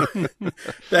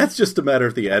 That's just a matter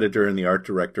of the editor and the art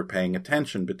director paying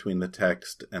attention between the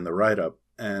text and the write-up,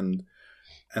 and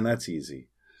that's easy.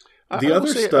 The other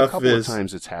stuff a couple of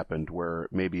times it's happened where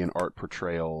maybe an art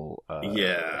portrayal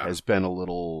has been a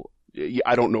little.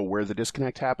 I don't know where the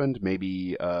disconnect happened.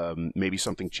 Maybe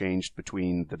something changed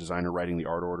between the designer writing the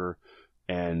art order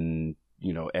and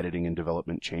editing and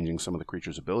development changing some of the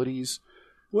creature's abilities.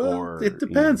 Well, it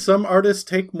depends. Some artists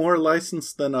take more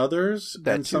license than others,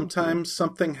 and sometimes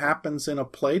something happens in a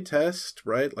playtest,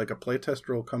 right? Like a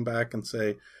playtester will come back and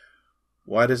say,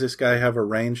 why does this guy have a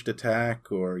ranged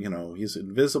attack? Or, he's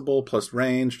invisible plus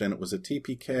ranged, and it was a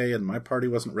TPK, and my party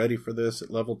wasn't ready for this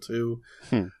at level 2.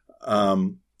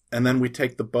 And then we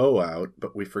take the bow out,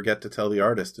 but we forget to tell the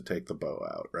artist to take the bow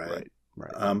out, right?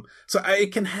 Right. So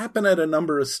it can happen at a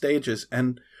number of stages,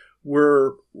 and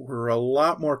we're a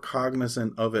lot more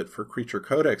cognizant of it for Creature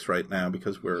Codex right now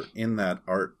because we're in that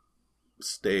art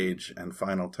stage and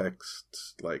final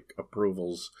text like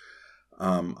approvals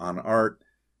on art.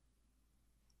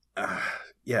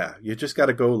 You just got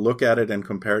to go look at it and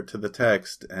compare it to the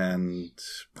text, and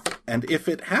if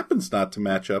it happens not to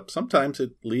match up, sometimes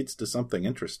it leads to something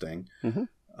interesting.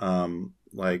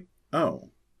 Like, oh,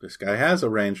 this guy has a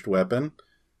ranged weapon.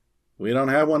 We don't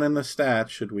have one in the stat.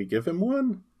 Should we give him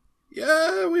one?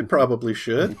 Yeah, we probably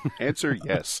should. Answer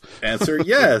yes. Answer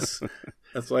yes.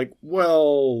 That's like,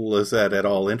 well, is that at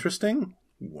all interesting?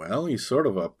 Well, he's sort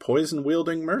of a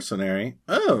poison-wielding mercenary.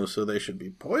 Oh, so they should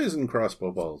be poison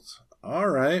crossbow bolts. All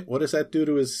right, what does that do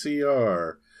to his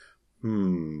CR?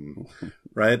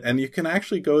 Right? And you can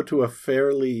actually go to a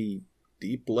fairly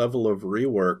deep level of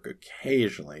rework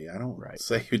occasionally. I don't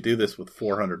say you do this with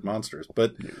 400 monsters,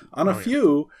 but on a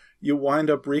few, you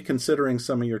wind up reconsidering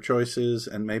some of your choices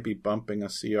and maybe bumping a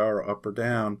CR up or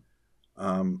down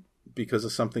because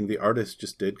of something the artist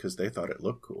just did because they thought it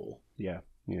looked cool. Yeah,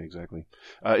 exactly.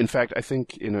 In fact, I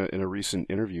think in a recent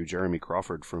interview, Jeremy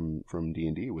Crawford from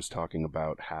D&D was talking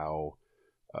about how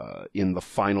in the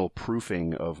final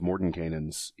proofing of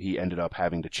Mordenkainen's, he ended up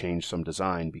having to change some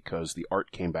design because the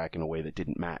art came back in a way that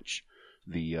didn't match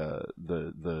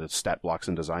the stat blocks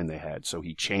and design they had. So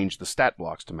he changed the stat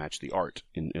blocks to match the art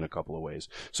in a couple of ways.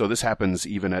 So this happens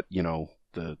even at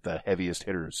the heaviest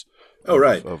hitters. Of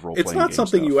role-playing it's not game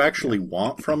something stuff. you actually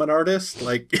want from an artist.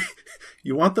 Like,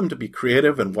 you want them to be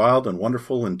creative and wild and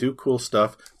wonderful and do cool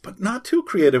stuff, but not too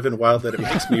creative and wild that it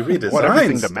makes me redesign Want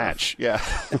everything stuff. to match. Yeah.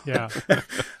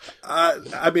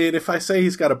 I mean, if I say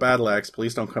he's got a battle axe,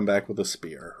 please don't come back with a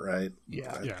spear, right?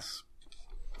 That's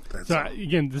so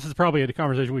again, this is probably a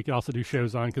conversation we could also do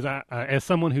shows on because as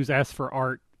someone who's asked for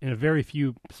art in a very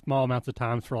few small amounts of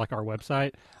times for like our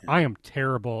website, I am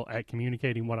terrible at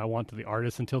communicating what I want to the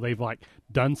artist until they've like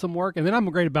done some work, and then I'm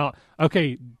great about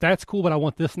okay, that's cool, but I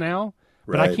want this now.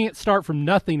 But I can't start from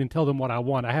nothing and tell them what I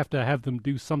want. I have to have them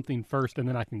do something first, and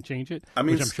then I can change it. I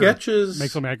mean, which I'm sketches sure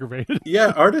makes them aggravated.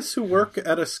 Yeah, artists who work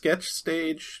at a sketch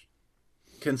stage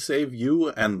can save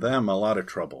you and them a lot of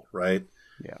trouble, right?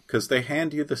 Yeah. Because they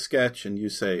hand you the sketch and you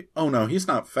say, oh no, he's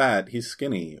not fat, he's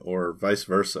skinny, or vice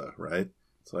versa, right?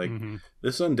 It's like,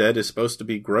 this undead is supposed to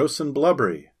be gross and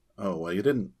blubbery. Oh, well, you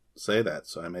didn't say that,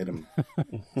 so I made him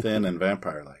thin and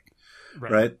vampire-like.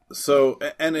 Right? So,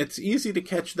 and it's easy to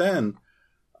catch then,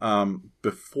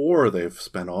 before they've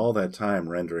spent all that time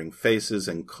rendering faces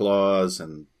and claws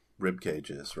and rib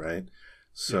cages, right?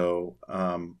 So,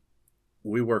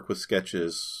 we work with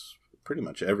sketches, pretty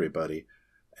much everybody.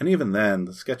 And even then,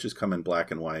 the sketches come in black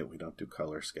and white. We don't do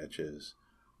color sketches.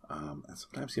 And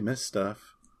sometimes you miss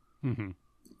stuff.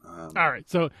 All right.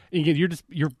 So again,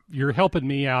 you're helping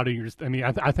me out, and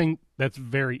I think that's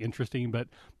very interesting. But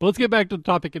let's get back to the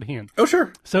topic at hand. Oh,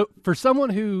 sure. So for someone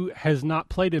who has not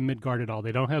played in Midgard at all,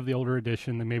 they don't have the older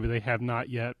edition, and maybe they have not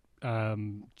yet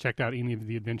checked out any of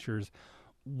the adventures.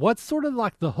 What's sort of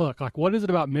like the hook? Like, what is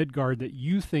it about Midgard that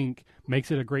you think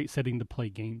makes it a great setting to play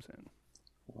games in?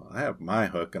 Well, I have my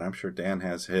hook, and I'm sure Dan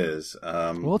has his.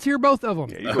 Well, let's hear both of them.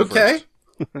 Yeah, you go okay.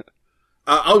 first.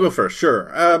 I'll go first,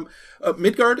 sure.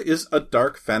 Midgard is a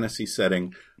dark fantasy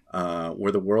setting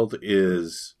where the world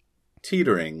is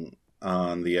teetering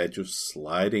on the edge of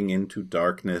sliding into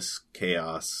darkness,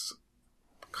 chaos,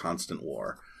 constant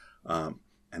war.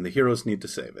 And the heroes need to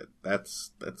save it.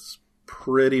 That's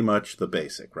pretty much the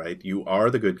basic, right? You are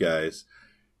the good guys,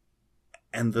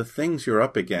 and the things you're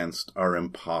up against are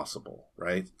impossible,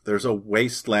 right? There's a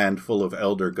wasteland full of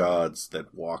elder gods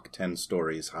that walk 10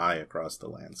 stories high across the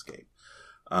landscape.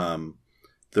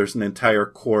 There's an entire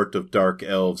court of dark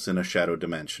elves in a shadow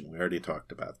dimension. We already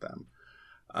talked about them.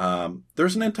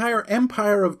 There's an entire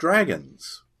empire of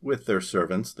dragons with their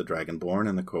servants, the Dragonborn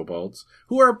and the Kobolds,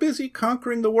 who are busy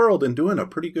conquering the world and doing a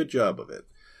pretty good job of it.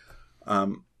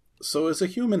 So as a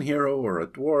human hero or a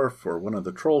dwarf or one of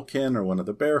the trollkin or one of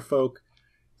the bear folk,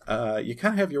 you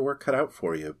kind of have your work cut out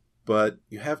for you, but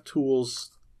you have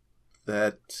tools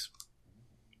that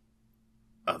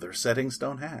other settings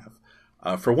don't have.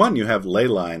 For one, you have ley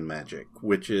line magic,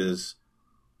 which is,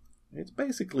 it's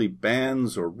basically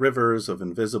bands or rivers of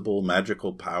invisible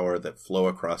magical power that flow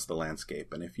across the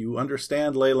landscape. And if you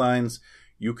understand ley lines,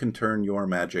 you can turn your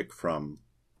magic from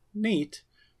neat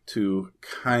to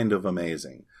kind of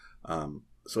amazing.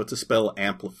 So it's a spell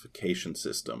amplification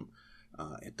system.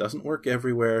 It doesn't work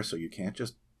everywhere, so you can't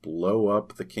just blow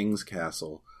up the king's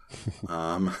castle.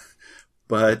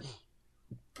 But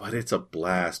it's a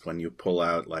blast when you pull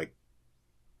out, like,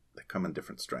 they come in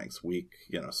different strengths. Weak,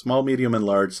 small, medium, and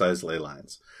large size ley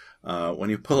lines. When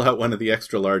you pull out one of the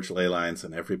extra large ley lines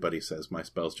and everybody says, my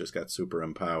spells just got super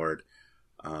empowered,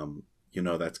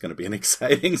 that's going to be an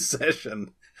exciting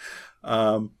session.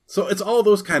 So it's all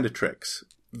those kind of tricks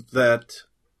that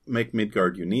make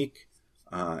Midgard unique.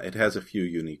 It has a few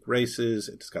unique races.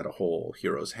 It's got a whole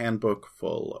hero's handbook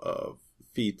full of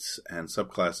feats and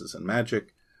subclasses and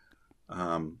magic.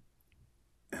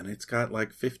 And it's got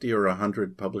like 50 or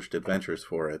 100 published adventures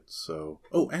for it. So,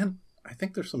 and I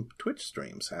think there's some Twitch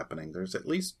streams happening. There's at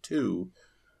least 2,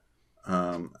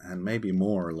 and maybe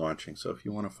more launching. So if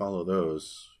you want to follow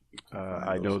those,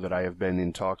 I know that I have been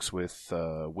in talks with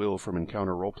Will from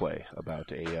Encounter Roleplay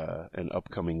about an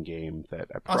upcoming game that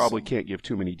I probably can't give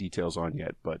too many details on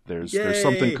yet, but there's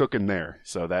something cooking there.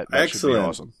 So that should be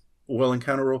awesome. Well,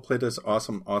 Encounter Roleplay does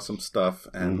awesome stuff,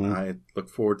 and I look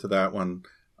forward to that one.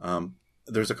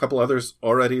 There's a couple others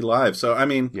already live. So, I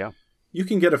mean, you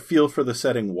can get a feel for the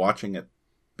setting watching it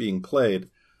being played.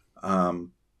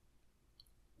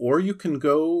 Or you can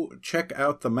go check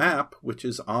out the map, which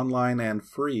is online and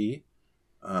free.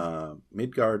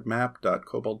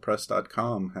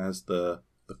 Midgardmap.koboldpress.com has the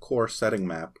core setting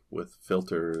map with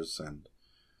filters and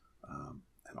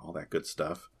all that good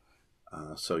stuff.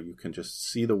 So you can just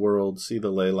see the world, see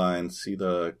the ley lines, see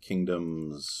the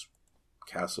kingdoms,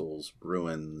 castles,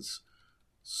 ruins,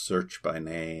 search by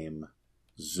name,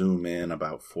 zoom in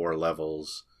about 4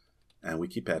 levels, and we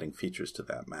keep adding features to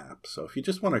that map. So if you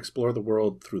just want to explore the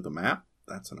world through the map,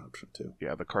 that's an option too.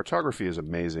 Yeah, the cartography is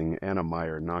amazing. Anna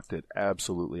Meyer knocked it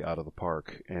absolutely out of the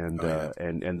park, and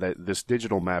that this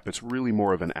digital map, it's really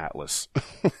more of an atlas.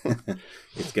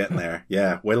 It's getting there.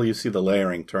 Yeah, wait till you see the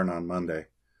layering turn on Monday.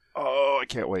 Oh, I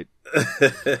can't wait.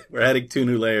 We're adding 2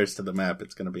 new layers to the map.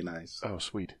 It's going to be nice. Oh,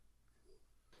 sweet.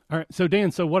 All right, so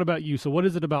Dan, so what about you? So what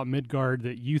is it about Midgard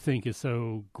that you think is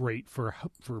so great for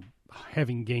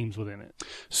having games within it?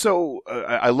 So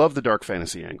I love the dark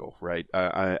fantasy angle, right?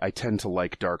 I tend to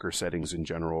like darker settings in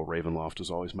general. Ravenloft was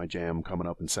always my jam coming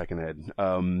up in second ed.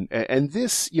 And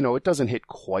this, it doesn't hit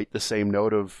quite the same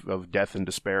note of death and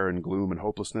despair and gloom and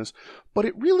hopelessness, but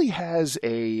it really has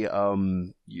the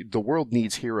world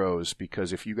needs heroes,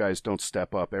 because if you guys don't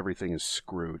step up, everything is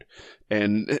screwed.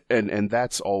 And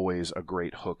that's always a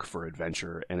great hook for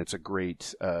adventure. And it's a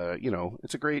great,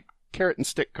 it's a great carrot and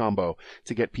stick combo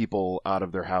to get people out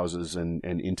of their houses and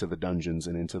into the dungeons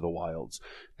and into the wilds.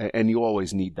 And you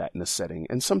always need that in a setting.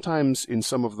 And sometimes in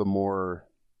some of the more,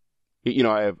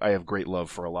 I have great love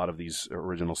for a lot of these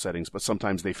original settings, but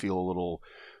sometimes they feel a little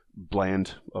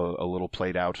bland, a little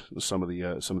played out, some of the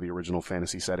original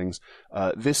fantasy settings.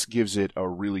 This gives it a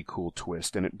really cool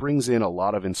twist, and it brings in a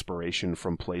lot of inspiration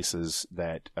from places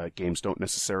that games don't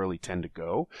necessarily tend to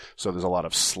go. So there's a lot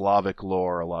of Slavic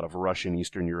lore, a lot of Russian,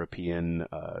 Eastern European.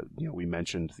 We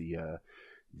mentioned the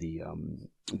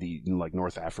like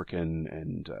North African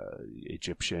and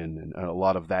Egyptian, and a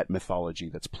lot of that mythology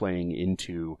that's playing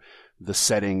into the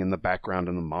setting and the background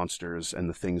and the monsters and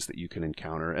the things that you can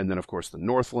encounter. And then, of course, the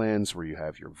Northlands, where you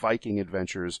have your Viking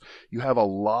adventures. You have a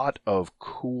lot of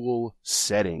cool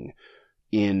setting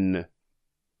in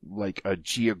like a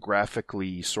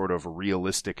geographically sort of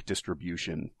realistic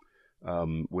distribution.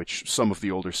 Which some of the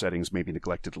older settings maybe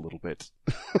neglected a little bit,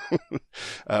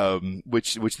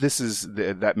 which this is,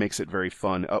 that makes it very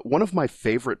fun. One of my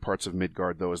favorite parts of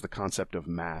Midgard, though, is the concept of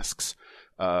masks.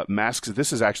 Masks,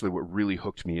 this is actually what really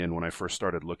hooked me in when I first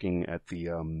started looking at the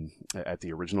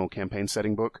original campaign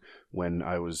setting book, when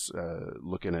I was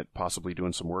looking at possibly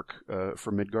doing some work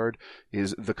for Midgard,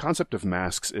 is the concept of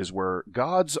masks is where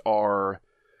gods are...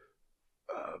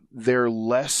 they're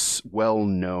less well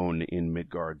known in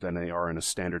Midgard than they are in a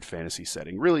standard fantasy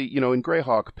setting. Really, in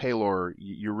Greyhawk, Pelor,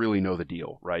 you really know the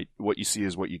deal, right? What you see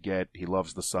is what you get. He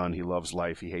loves the sun, he loves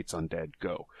life, he hates undead,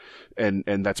 go. And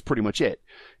that's pretty much it.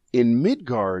 In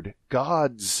Midgard,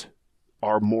 gods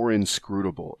are more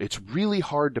inscrutable. It's really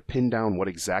hard to pin down what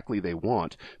exactly they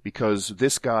want, because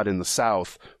this god in the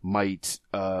south might,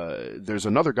 there's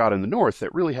another god in the north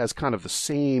that really has kind of the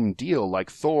same deal,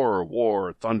 like Thor,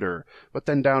 war, thunder. But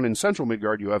then down in central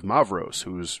Midgard, you have Mavros,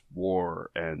 who's war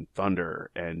and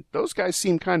thunder, and those guys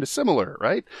seem kind of similar,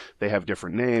 right? They have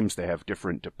different names, they have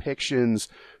different depictions.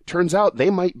 Turns out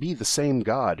they might be the same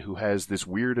god who has this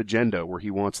weird agenda where he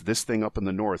wants this thing up in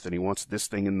the north, and he wants this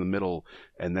thing in the middle,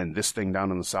 and then this thing down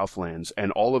in the Southlands.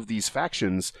 And all of these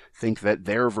factions think that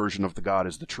their version of the god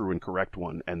is the true and correct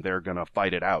one, and they're going to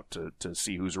fight it out to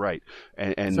see who's right.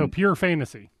 And so pure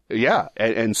fantasy. Yeah,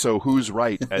 and so who's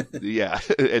right? Yeah,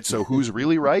 and so who's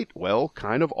really right? Well,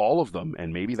 kind of all of them,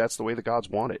 and maybe that's the way the gods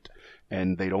want it.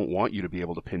 And they don't want you to be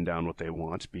able to pin down what they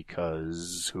want,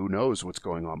 because who knows what's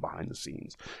going on behind the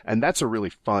scenes. And that's a really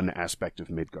fun aspect of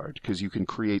Midgard, because you can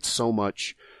create so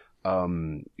much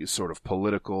sort of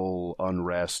political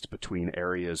unrest between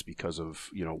areas because of,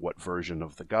 what version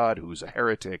of the god, who's a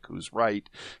heretic, who's right,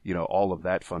 all of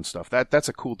that fun stuff. That's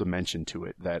a cool dimension to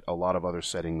it that a lot of other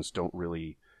settings don't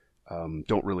really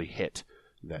hit,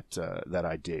 that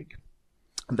I dig.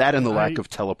 That and the lack of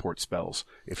teleport spells.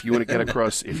 If you want to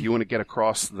get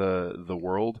across the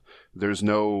world, there's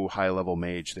no high level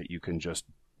mage that you can just,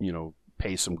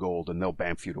 pay some gold and they'll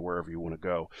bamf you to wherever you want to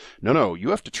go. No,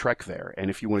 you have to trek there. And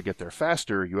if you want to get there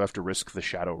faster, you have to risk the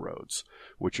Shadow Roads,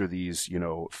 which are these,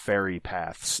 fairy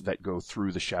paths that go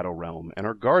through the Shadow Realm and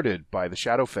are guarded by the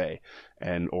Shadow Fae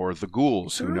or the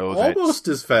ghouls who know that... Almost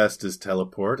as fast as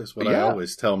teleport is what I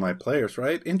always tell my players,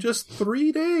 right? In just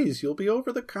 3 days, you'll be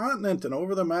over the continent and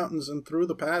over the mountains and through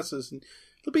the passes, and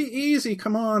it'll be easy.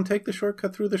 Come on, take the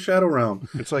shortcut through the Shadow Realm.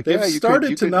 It's like they've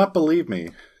started to not believe me.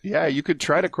 Yeah, you could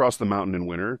try to cross the mountain in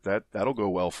winter. That'll go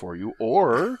well for you.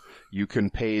 Or you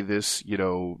can pay this,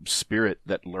 spirit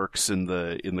that lurks in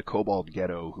the Kobold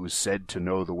ghetto, who's said to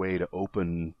know the way to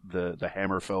open the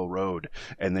Hammerfell Road,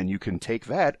 and then you can take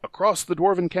that across the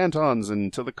Dwarven cantons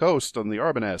and to the coast on the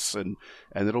Arbaness, and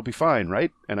it'll be fine,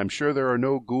 right? And I'm sure there are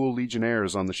no ghoul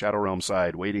legionnaires on the Shadow Realm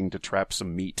side waiting to trap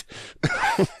some meat.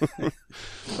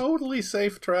 Totally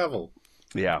safe travel.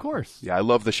 Yeah, of course. Yeah, I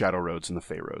love the Shadow Roads and the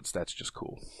Fey Roads. That's just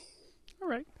cool. All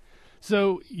right.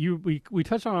 So we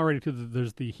touched on already too.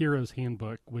 There's the Hero's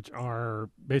Handbook, which are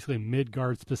basically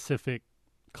Midgard specific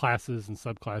classes and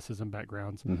subclasses and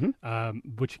backgrounds,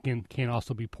 which can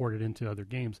also be ported into other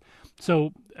games.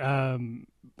 So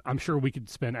I'm sure we could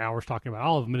spend hours talking about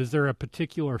all of them. But is there a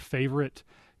particular favorite,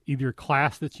 either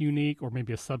class that's unique or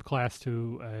maybe a subclass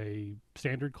to a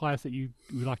standard class that you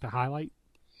would like to highlight?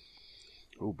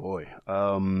 Oh boy.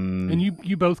 And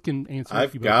you both can answer.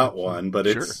 I've got one, but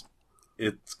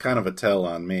it's kind of a tell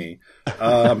on me.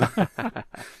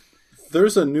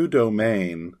 There's a new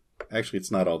domain. Actually, it's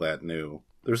not all that new.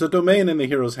 There's a domain in the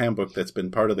Hero's Handbook that's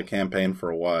been part of the campaign for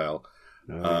a while.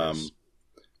 Nice.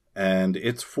 And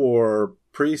it's for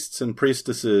priests and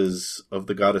priestesses of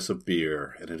the goddess of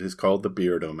beer, and it is called the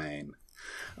Beer Domain.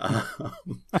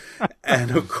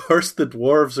 And of course, the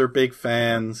dwarves are big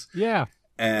fans. Yeah.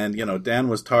 And, Dan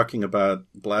was talking about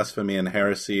blasphemy and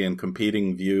heresy and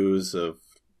competing views of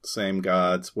the same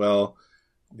gods. Well,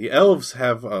 the elves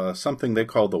have something they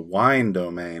call the wine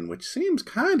domain, which seems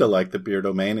kind of like the beer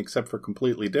domain, except for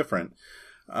completely different,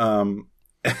 other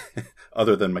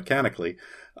than mechanically.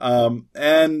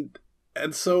 And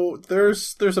so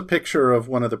there's a picture of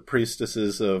one of the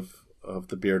priestesses of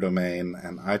the beer domain,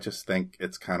 and I just think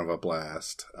it's kind of a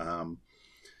blast.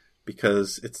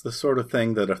 Because it's the sort of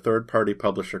thing that a third-party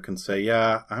publisher can say,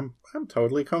 yeah, I'm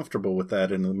totally comfortable with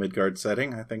that in the Midgard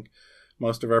setting. I think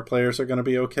most of our players are going to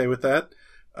be okay with that.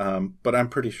 But I'm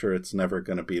pretty sure it's never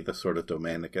going to be the sort of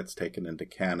domain that gets taken into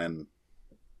canon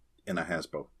in a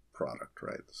Hasbro product,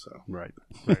 right? So Right.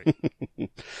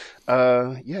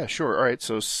 Yeah, sure. All right,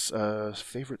 so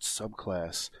favorite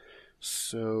subclass.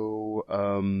 So,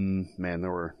 man,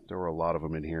 there were a lot of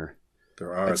them in here.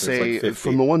 I'd say like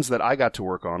from the ones that I got to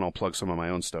work on, I'll plug some of my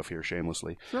own stuff here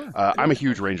shamelessly. Sure. I'm a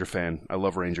huge Ranger fan. I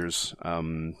love Rangers.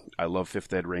 I love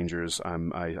 5th Ed Rangers.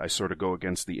 I sort of go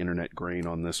against the internet grain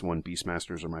on this one.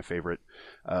 Beastmasters are my favorite.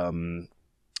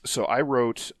 So I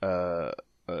wrote a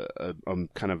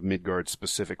kind of Midgard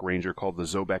specific ranger called the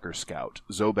Zobecker Scout.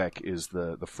 Zobek is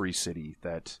the free city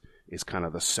that is kind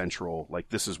of the central, like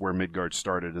this is where Midgard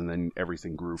started and then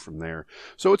everything grew from there.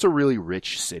 So it's a really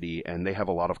rich city, and they have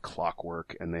a lot of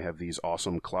clockwork, and they have these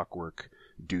awesome clockwork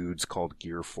dudes called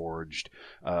Gearforged,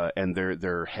 and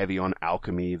they're heavy on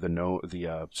alchemy. The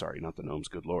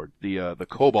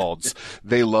kobolds,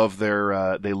 they love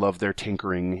their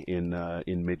tinkering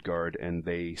in Midgard, and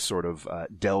they sort of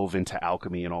delve into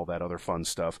alchemy and all that other fun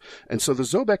stuff. And so the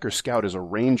Zobecker Scout is a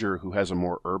ranger who has a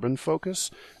more urban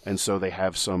focus, and so they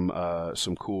have some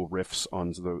cool riffs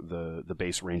on the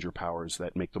base ranger powers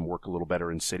that make them work a little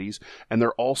better in cities. And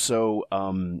they're also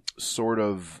sort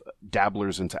of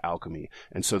dabblers into alchemy.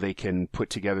 And so they can put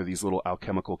together these little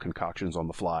alchemical concoctions on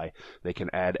the fly. They can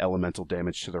add elemental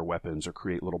damage to their weapons, or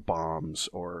create little bombs,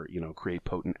 or, create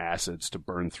potent acids to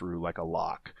burn through like a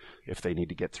lock if they need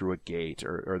to get through a gate,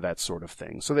 or that sort of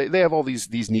thing. So they have all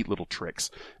these neat little tricks,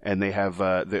 and they have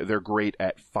they're great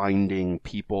at finding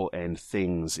people and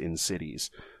things in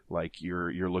cities. Like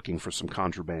you're looking for some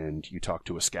contraband, you talk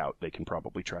to a scout, they can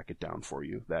probably track it down for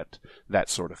you. That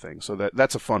sort of thing. So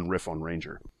that's a fun riff on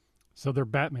Ranger. So they're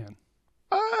Batman.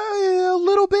 A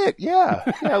little bit, yeah,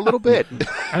 a little bit.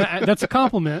 That's a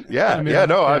compliment. Yeah,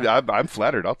 I'm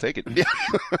flattered. I'll take it.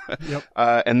 Yep.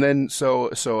 And then so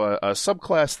a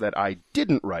subclass that I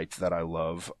didn't write that I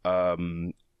love.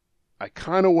 I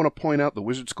kind of want to point out the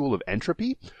Wizard School of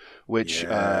Entropy, which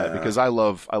because I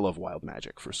love wild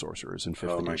magic for sorcerers in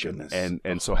 5th edition,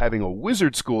 and so having a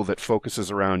wizard school that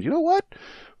focuses around,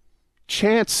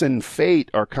 chance and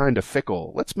fate are kind of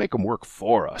fickle. Let's make them work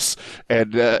for us,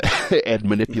 and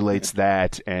manipulates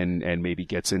that, and maybe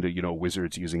gets into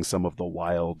wizards using some of the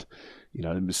wild,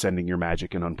 sending your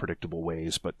magic in unpredictable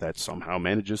ways, but that somehow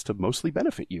manages to mostly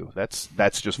benefit you. That's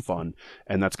just fun,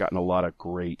 and that's gotten a lot of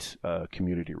great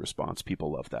community response.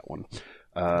 People love that one.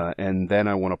 And then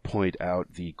I want to point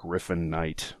out the Griffin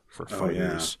Knight for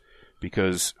fighters.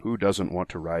 Because who doesn't want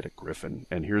to ride a griffin?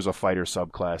 And here's a fighter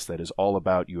subclass that is all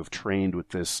about, you have trained with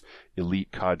this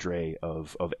elite cadre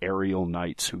of aerial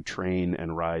knights who train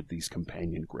and ride these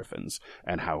companion griffins.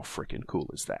 And how frickin'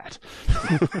 cool is that?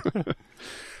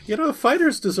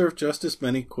 Fighters deserve just as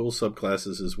many cool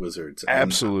subclasses as wizards.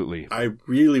 Absolutely. I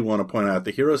really want to point out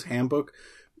the Hero's Handbook.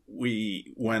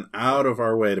 We went out of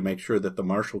our way to make sure that the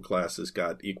martial classes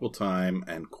got equal time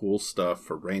and cool stuff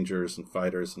for rangers and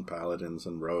fighters and paladins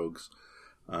and rogues.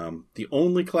 The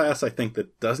only class I think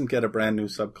that doesn't get a brand new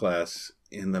subclass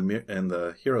in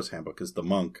the Hero's Handbook is the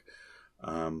monk.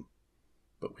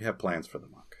 But we have plans for the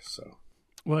monk. So,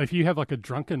 well, if you have like a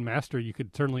drunken master, you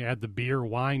could certainly add the beer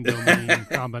wine domain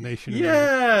combination.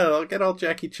 Yeah, I'll get all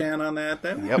Jackie Chan on that.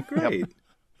 That'd be great. Yep.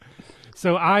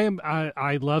 So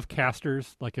I love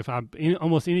casters. Like if I'm in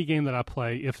almost any game that I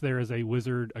play, if there is a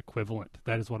wizard equivalent,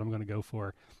 that is what I'm going to go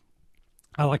for.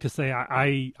 I like to say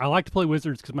I like to play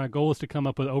wizards because my goal is to come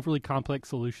up with overly complex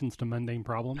solutions to mundane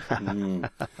problems.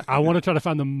 I want to try to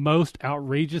find the most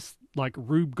outrageous, like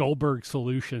Rube Goldberg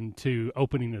solution to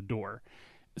opening a door.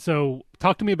 So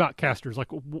talk to me about casters.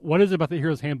 Like what is it about the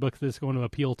Hero's Handbook that's going to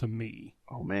appeal to me?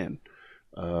 Oh man.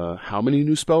 How many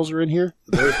new spells are in here?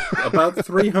 There's about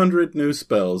 300 new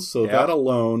spells, so that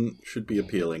alone should be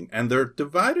appealing. And they're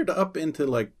divided up into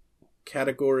like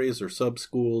categories or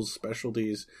sub-schools,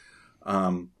 specialties.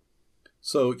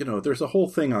 So, there's a whole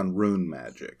thing on rune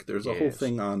magic. There's a whole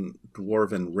thing on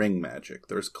dwarven ring magic.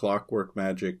 There's clockwork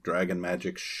magic, dragon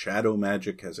magic, shadow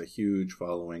magic has a huge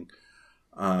following.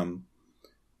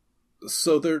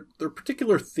 So there are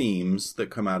particular themes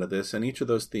that come out of this, and each of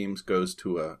those themes goes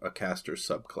to a caster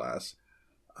subclass,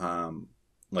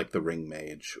 like the Ring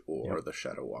Mage or the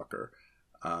Shadow Walker.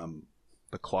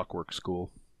 The Clockwork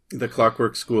School. The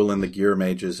Clockwork School and the Gear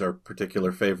Mages are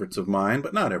particular favorites of mine,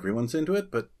 but not everyone's into it.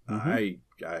 But I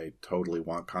totally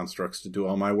want constructs to do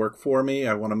all my work for me.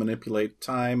 I want to manipulate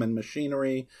time and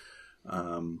machinery.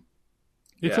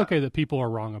 It's okay that people are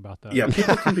wrong about that. Yeah,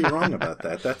 people can be wrong about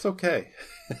that. That's okay.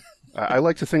 I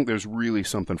like to think there's really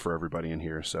something for everybody in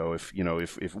here. So if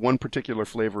one particular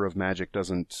flavor of magic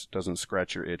doesn't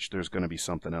scratch your itch, there's going to be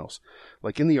something else.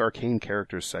 Like in the arcane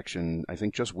characters section, I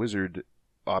think just wizard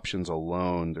options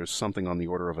alone, there's something on the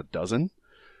order of a dozen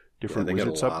different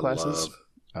wizard subclasses.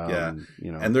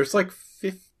 And there's like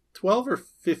 12 or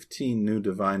 15 new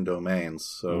divine domains.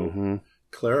 So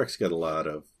clerics get a lot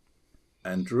of,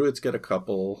 and druids get a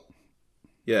couple.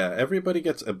 Yeah, everybody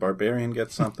gets a barbarian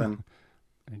gets something.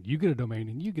 And you get a domain,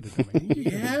 and you get a domain.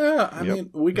 I mean,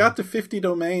 we got to 50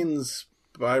 domains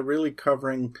by really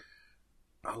covering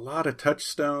a lot of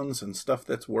touchstones and stuff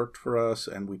that's worked for us,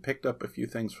 and we picked up a few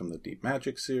things from the Deep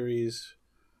Magic series.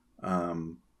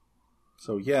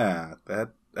 So yeah,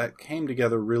 that came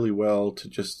together really well to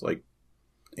just like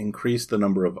increase the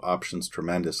number of options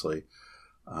tremendously.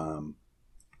 And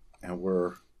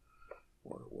we're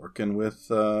working with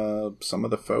some of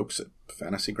the folks at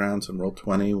Fantasy Grounds and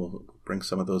Roll20. We'll bring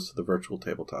some of those to the virtual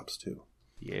tabletops too.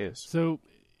 Yes. So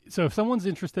if someone's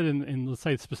interested in, let's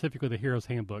say specifically the Hero's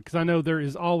Handbook, because I know there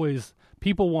is always,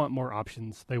 people want more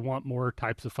options. They want more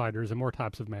types of fighters and more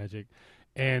types of magic.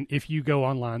 And if you go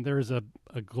online, there is a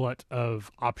glut of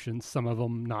options, some of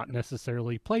them not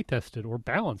necessarily play-tested or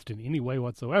balanced in any way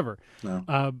whatsoever.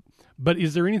 No. But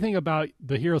is there anything about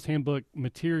the Hero's Handbook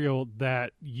material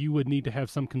that you would need to have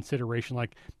some consideration?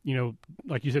 Like,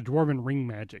 like you said, Dwarven ring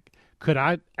magic. Could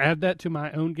I add that to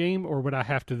my own game, or would I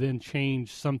have to then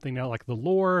change something out, like the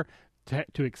lore,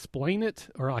 to explain it?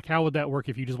 Or like, how would that work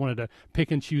if you just wanted to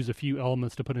pick and choose a few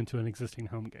elements to put into an existing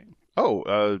home game?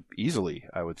 Oh, easily,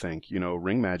 I would think.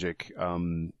 Ring magic.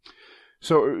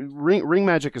 So ring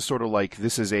magic is sort of like,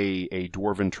 this is a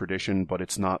dwarven tradition, but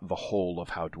it's not the whole of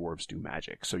how dwarves do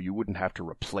magic. So you wouldn't have to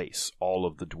replace all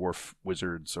of the dwarf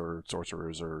wizards or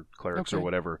sorcerers or clerics or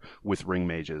whatever with ring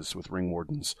mages, with ring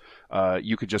wardens.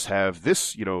 You could just have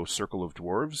this, circle of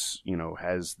dwarves,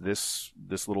 has this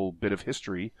little bit of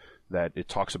history that it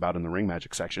talks about in the ring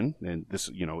magic section. And this,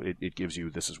 it gives you,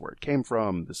 this is where it came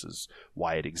from, this is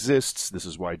why it exists, this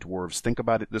is why dwarves think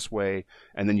about it this way.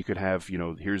 And then you could have,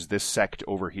 here's this sect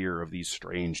over here of these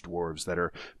strange dwarves that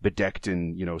are bedecked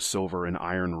in, silver and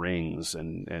iron rings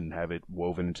and have it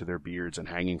woven into their beards and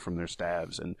hanging from their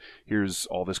staves. And here's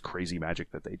all this crazy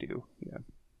magic that they do. Yeah.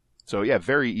 So yeah,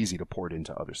 very easy to port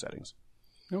into other settings.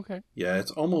 Okay. Yeah,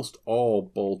 it's almost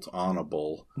all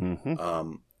bolt-onable.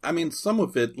 Mm-hmm. I mean, some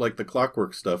of it, like the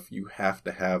clockwork stuff, you have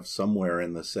to have somewhere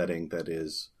in the setting that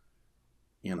is,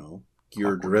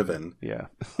 gear-driven. Yeah.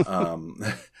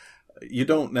 You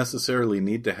don't necessarily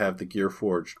need to have the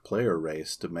gear-forged player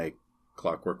race to make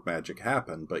clockwork magic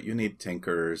happen, but you need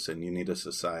tinkers and you need a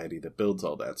society that builds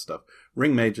all that stuff.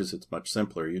 Ring mages, it's much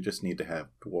simpler. You just need to have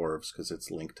dwarves because it's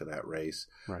linked to that race.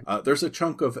 Right. There's a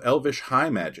chunk of elvish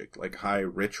high magic, like high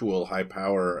ritual, high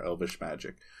power elvish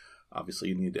magic. Obviously,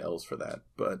 you need elves for that,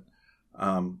 but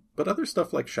other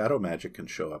stuff like shadow magic can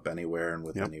show up anywhere and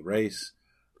with any race.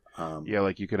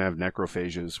 Like you can have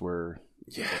necrophages where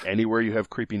anywhere you have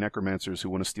creepy necromancers who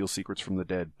want to steal secrets from the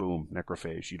dead, boom,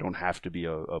 necrophage. You don't have to be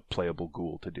a playable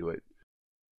ghoul to do it.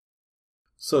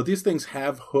 So these things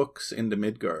have hooks into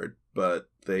Midgard, but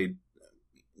they,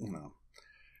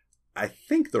 I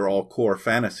think they're all core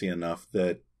fantasy enough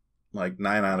that, like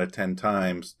 9 out of 10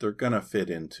 times, they're going to fit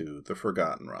into the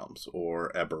Forgotten Realms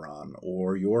or Eberron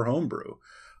or your homebrew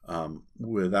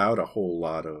without a whole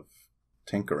lot of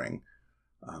tinkering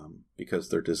because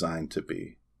they're designed to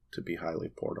be highly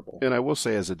portable. And I will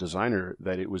say as a designer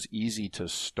that it was easy to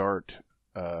start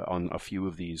on a few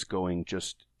of these going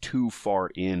just too far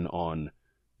in on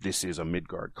this is a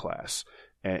Midgard class.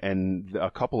 And a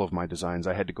couple of my designs,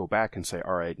 I had to go back and say,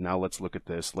 all right, now let's look at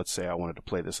this. Let's say I wanted to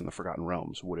play this in the Forgotten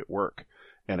Realms. Would it work?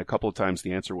 And a couple of times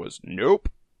the answer was, nope.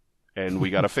 And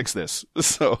we got to fix this.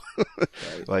 So,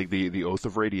 like the Oath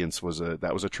of Radiance was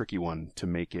a tricky one to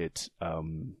make it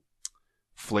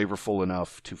flavorful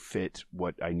enough to fit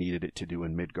what I needed it to do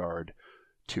in Midgard,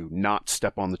 to not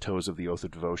step on the toes of the Oath of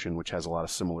Devotion, which has a lot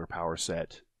of similar power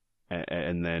set,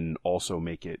 and then also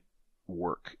make it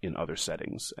work in other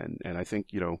settings. And I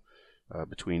think,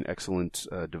 between excellent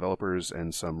developers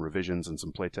and some revisions and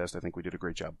some playtest, I think we did a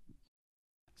great job.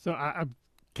 So I've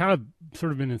kind of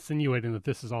sort of been insinuating that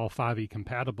this is all 5e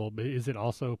compatible, but is it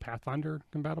also Pathfinder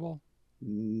compatible?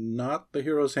 Not the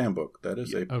Hero's Handbook. That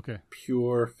is a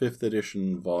pure 5th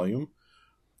edition volume.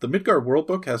 The Midgard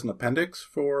Worldbook has an appendix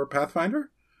for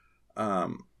Pathfinder,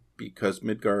 because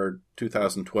Midgard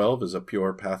 2012 is a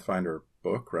pure Pathfinder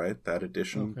book, right? That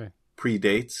edition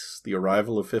predates the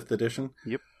arrival of 5th edition.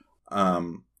 Yep.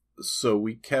 So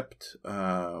we kept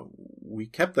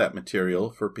that material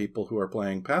for people who are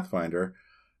playing Pathfinder.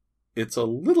 It's a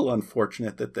little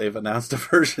unfortunate that they've announced a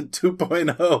version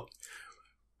 2.0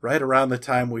 right around the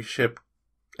time we ship.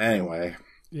 Anyway.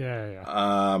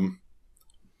 Yeah.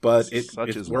 But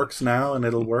it works now, and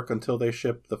it'll work until they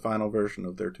ship the final version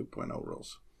of their 2.0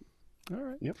 rules. All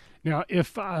right. Yep. Now,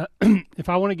 if I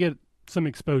want to get some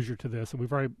exposure to this, and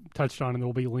we've already touched on, and there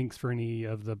will be links for any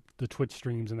of the Twitch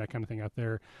streams and that kind of thing out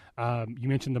there. You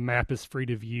mentioned the map is free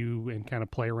to view and kind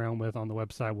of play around with on the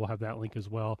website. We'll have that link as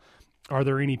well. Are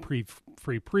there any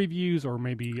free previews or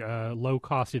maybe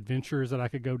low-cost adventures that I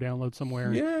could go download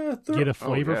somewhere and get a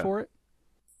flavor for it?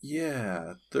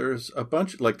 Yeah, there's a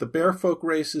bunch, like the Bearfolk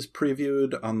race is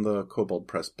previewed on the Kobold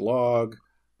Press blog.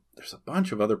 there's a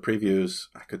bunch of other previews.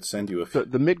 I could send you a few.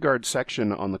 The Midgard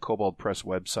section on the Kobold Press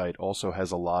website also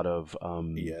has a lot of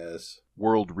yes.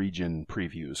 world region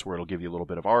previews where it'll give you a little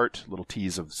bit of art, a little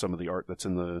tease of some of the art that's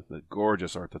in the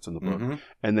gorgeous art that's in the book,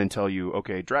 and then tell you,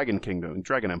 okay, Dragon Kingdom,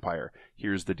 Dragon Empire,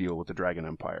 here's the deal with the Dragon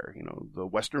Empire. You know, the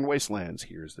Western Wastelands,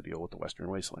 here's the deal with the Western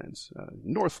Wastelands.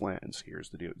 Northlands, here's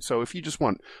the deal. So if you just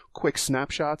want quick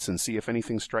snapshots and see if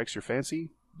anything strikes your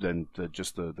fancy, then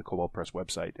the Kobold Press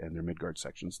website and their Midgard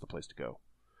section is the place to go.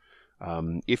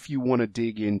 If you want to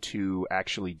dig into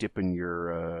actually dipping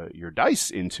your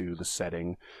dice into the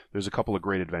setting, there's a couple of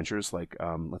great adventures. Like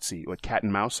let's see, what Cat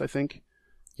and Mouse, I think,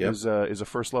 is a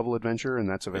first level adventure, and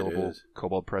that's available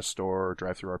Kobold Press Store,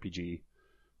 Drive-Thru RPG,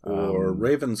 or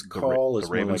Raven's Call is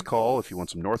the Raven's Call if you want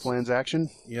some Northlands action.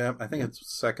 Yeah, I think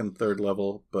it's second, third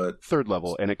level, but third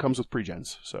level, and it comes with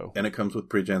pre-gens. So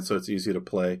it's easy to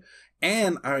play.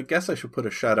 And I guess I should put a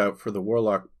shout out for the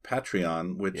Warlock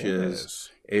Patreon, which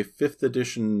is a 5th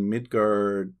edition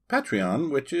Midgard Patreon,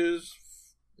 which is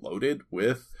loaded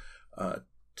with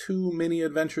 2 mini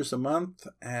adventures a month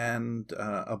and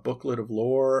a booklet of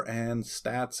lore and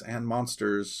stats and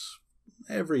monsters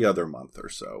every other month or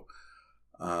so.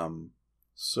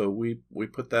 So we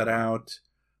put that out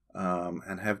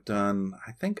and have done,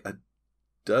 I think, a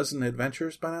dozen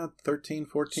adventures by now, 13,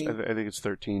 14? I think it's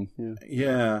 13, yeah.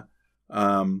 Yeah.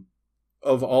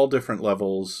 Of all different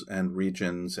levels and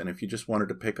regions, and if you just wanted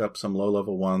to pick up some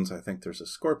low-level ones, I think there's a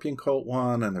Scorpion Cult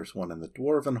one, and there's one in the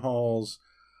Dwarven Halls,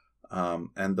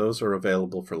 and those are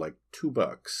available for like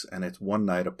 $2, and it's one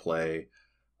night of play,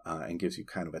 and gives you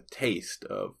kind of a taste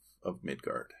of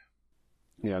Midgard.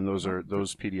 Yeah, and those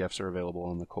PDFs are available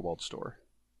on the Kobold store.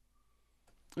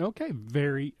 Okay,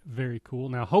 very, very cool.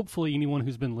 Now, hopefully anyone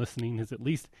who's been listening is at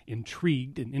least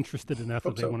intrigued and interested enough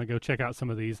that they want to go check out some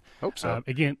of these. Hope so.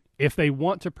 Again, if they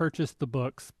want to purchase the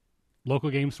books, local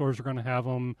game stores are going to have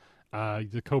them.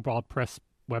 The Kobold Press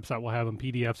website will have them.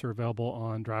 PDFs are available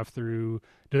on Drive-Thru.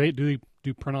 Do they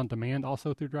do print on demand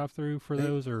also through Drive-Thru for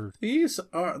those? Or these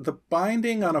are the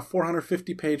binding on a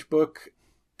 450-page book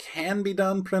can be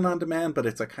done print on demand, but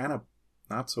it's a kind of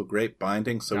not so great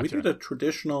binding. So Gotcha. We did a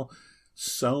traditional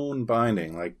sewn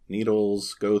binding, like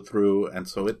needles go through, and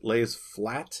so it lays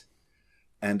flat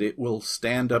and it will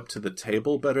stand up to the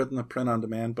table better than the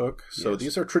print-on-demand book. So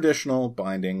These are traditional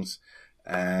bindings,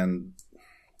 and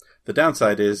the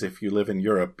downside is if you live in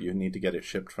Europe, you need to get it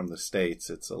shipped from the States.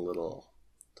 It's a little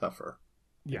tougher.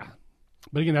 Yeah.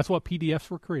 But again, that's what PDFs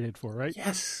were created for, right?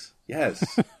 Yes.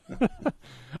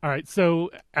 All right,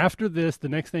 so after this, the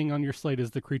next thing on your slate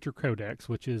is the Creature Codex,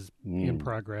 which is in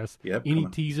progress. Yep. Any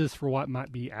teases for what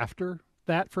might be after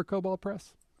that for Kobold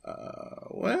Press?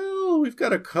 Well, we've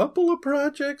got a couple of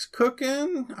projects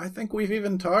cooking. I think we've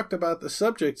even talked about the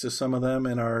subjects of some of them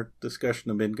in our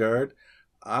discussion of Midgard.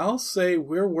 I'll say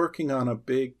we're working on a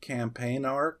big campaign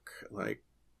arc, like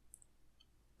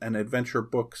an adventure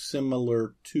book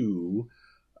similar to,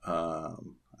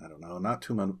 I don't know, not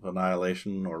Tomb of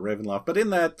Annihilation or Ravenloft, but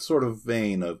in that sort of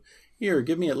vein of, here,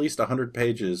 give me at least 100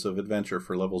 pages of adventure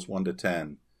for levels 1 to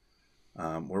 10.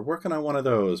 We're working on one of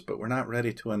those, but we're not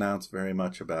ready to announce very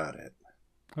much about it.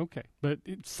 Okay, but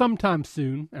sometime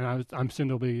soon, and I'm assuming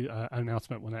there'll be an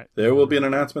announcement when that... There will be an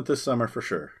announcement this summer for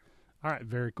sure. All right,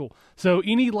 very cool. So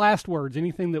any last words,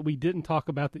 anything that we didn't talk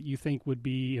about that you think would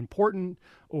be important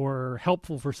or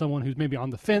helpful for someone who's maybe on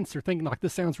the fence or thinking like,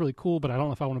 this sounds really cool, but I don't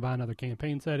know if I want to buy another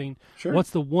campaign setting? Sure. What's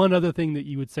the one other thing that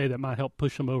you would say that might help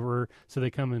push them over so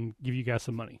they come and give you guys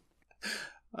some money?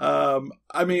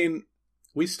 I mean,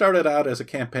 we started out as a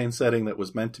campaign setting that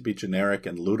was meant to be generic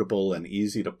and lootable and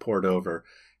easy to port over.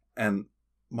 And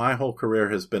my whole career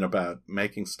has been about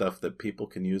making stuff that people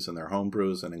can use in their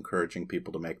homebrews and encouraging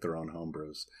people to make their own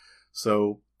homebrews.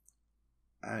 So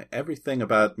everything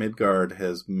about Midgard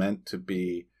has meant to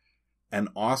be an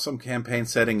awesome campaign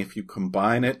setting if you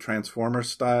combine it Transformers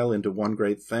style into one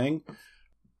great thing.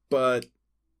 But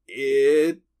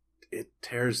it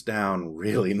tears down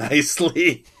really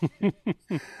nicely.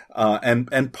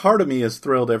 And part of me is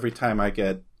thrilled every time I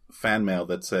get fan mail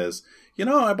that says, you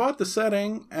know, I bought the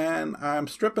setting and I'm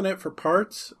stripping it for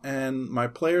parts and my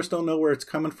players don't know where it's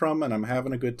coming from and I'm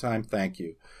having a good time. Thank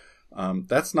you.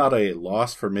 That's not a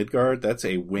loss for Midgard. That's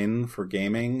a win for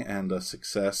gaming and a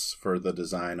success for the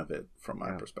design of it from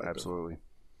my perspective. Absolutely.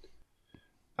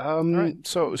 Right.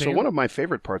 So one of my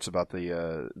favorite parts about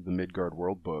the Midgard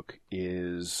World Book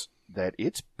is that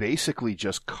it's basically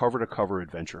just cover-to-cover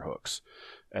adventure hooks.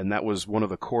 And that was one of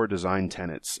the core design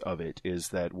tenets of it, is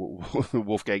that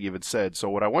Wolfgang even said, so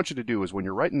what I want you to do is when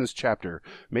you're writing this chapter,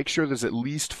 make sure there's at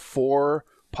least 4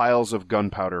 piles of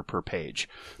gunpowder per page.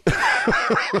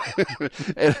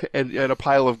 and a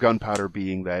pile of gunpowder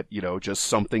being that, just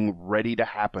something ready to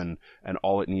happen, and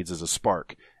all it needs is a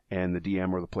spark. And the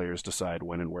DM or the players decide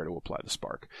when and where to apply the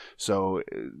spark. So,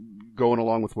 going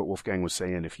along with what Wolfgang was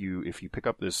saying, if you pick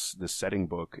up this setting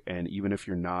book, and even if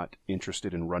you're not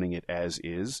interested in running it as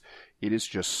is, it is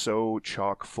just so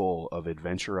chock full of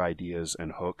adventure ideas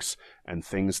and hooks and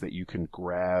things that you can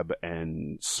grab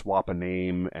and swap a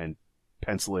name and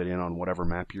pencil it in on whatever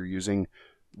map you're using.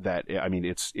 That, I mean,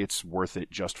 it's worth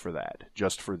it just for that,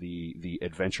 just for the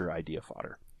adventure idea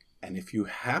fodder. And if you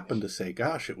happen to say,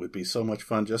 gosh, it would be so much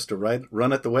fun just to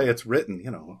run it the way it's written,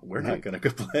 we're not going to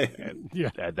complain. Yeah.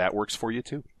 That works for you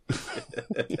too.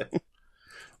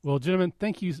 Well, gentlemen,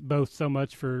 thank you both so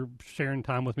much for sharing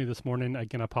time with me this morning.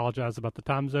 Again, I apologize about the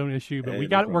time zone issue, but we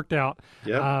got it worked out.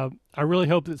 Yeah. I really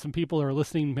hope that some people are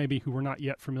listening, maybe who were not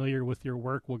yet familiar with your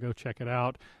work, will go check it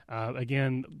out.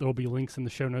 Again, there'll be links in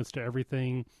the show notes to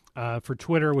everything. For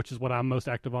Twitter, which is what I'm most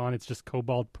active on, it's just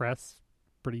Kobold Press.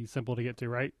 Pretty simple to get to,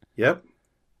 right? Yep.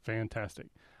 Fantastic.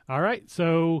 All right.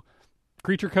 So,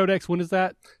 Creature Codex, when does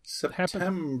that September.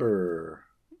 happen?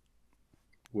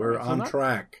 We're on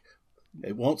track.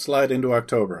 It won't slide into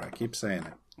October. I keep saying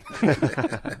it.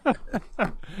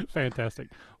 Fantastic.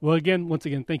 Well, once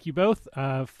again, thank you both.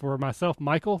 For myself,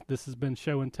 Michael, this has been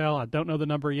Show and Tell. I don't know the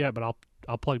number yet, but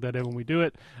I'll plug that in when we do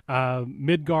it.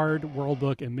 Midgard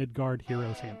Worldbook and Midgard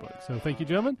Heroes Handbook. So thank you,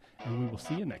 gentlemen, and we will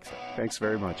see you next time. Thanks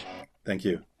very much. Thank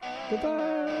you.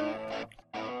 Goodbye.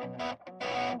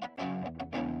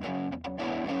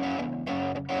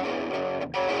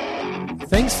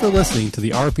 Thanks for listening to the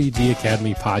RPG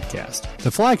Academy podcast, the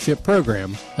flagship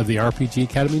program of the RPG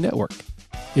Academy Network.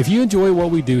 If you enjoy what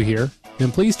we do here,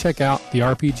 then please check out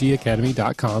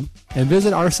therpgacademy.com and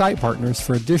visit our site partners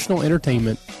for additional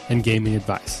entertainment and gaming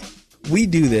advice. We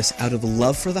do this out of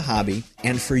love for the hobby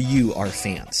and for you, our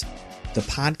fans. The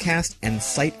podcast and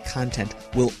site content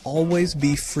will always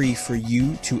be free for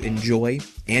you to enjoy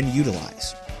and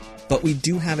utilize. But we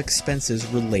do have expenses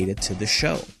related to the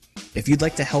show. If you'd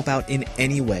like to help out in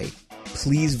any way,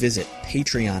 please visit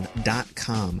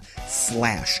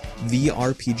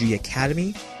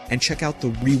patreon.com/therpgacademy and check out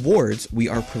the rewards we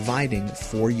are providing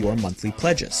for your monthly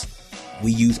pledges.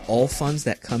 We use all funds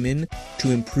that come in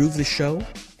to improve the show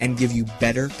and give you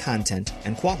better content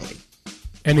and quality.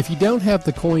 And if you don't have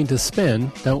the coin to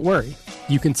spend, don't worry.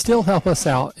 You can still help us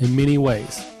out in many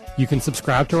ways. You can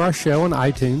subscribe to our show on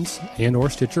iTunes and or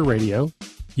Stitcher Radio.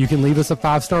 You can leave us a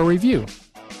 5-star review.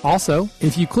 Also,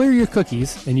 if you clear your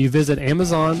cookies and you visit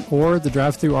Amazon or the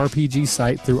Drive-Thru RPG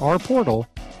site through our portal,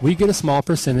 we get a small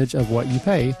percentage of what you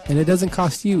pay, and it doesn't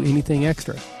cost you anything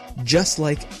extra. Just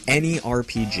like any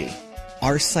RPG,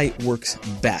 our site works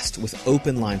best with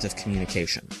open lines of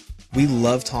communication. We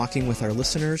love talking with our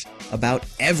listeners about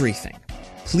everything.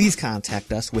 Please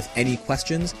contact us with any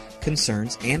questions,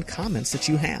 concerns, and comments that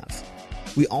you have.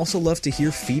 We also love to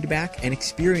hear feedback and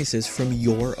experiences from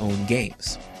your own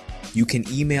games. You can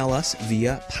email us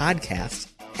via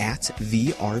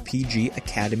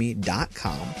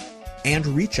podcast@therpgacademy.com and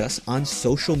reach us on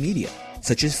social media,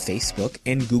 such as Facebook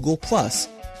and Google+,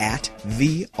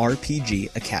 @The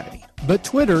RPG Academy. But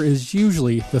Twitter is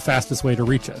usually the fastest way to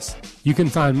reach us. You can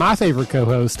find my favorite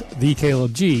co-host, The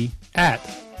Caleb G,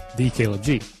 @The Caleb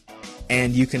G.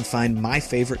 And you can find my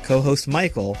favorite co-host,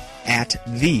 Michael,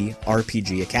 @The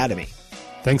RPG Academy.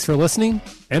 Thanks for listening,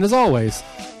 and as always,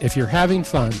 if you're having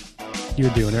fun, you're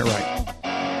doing it right.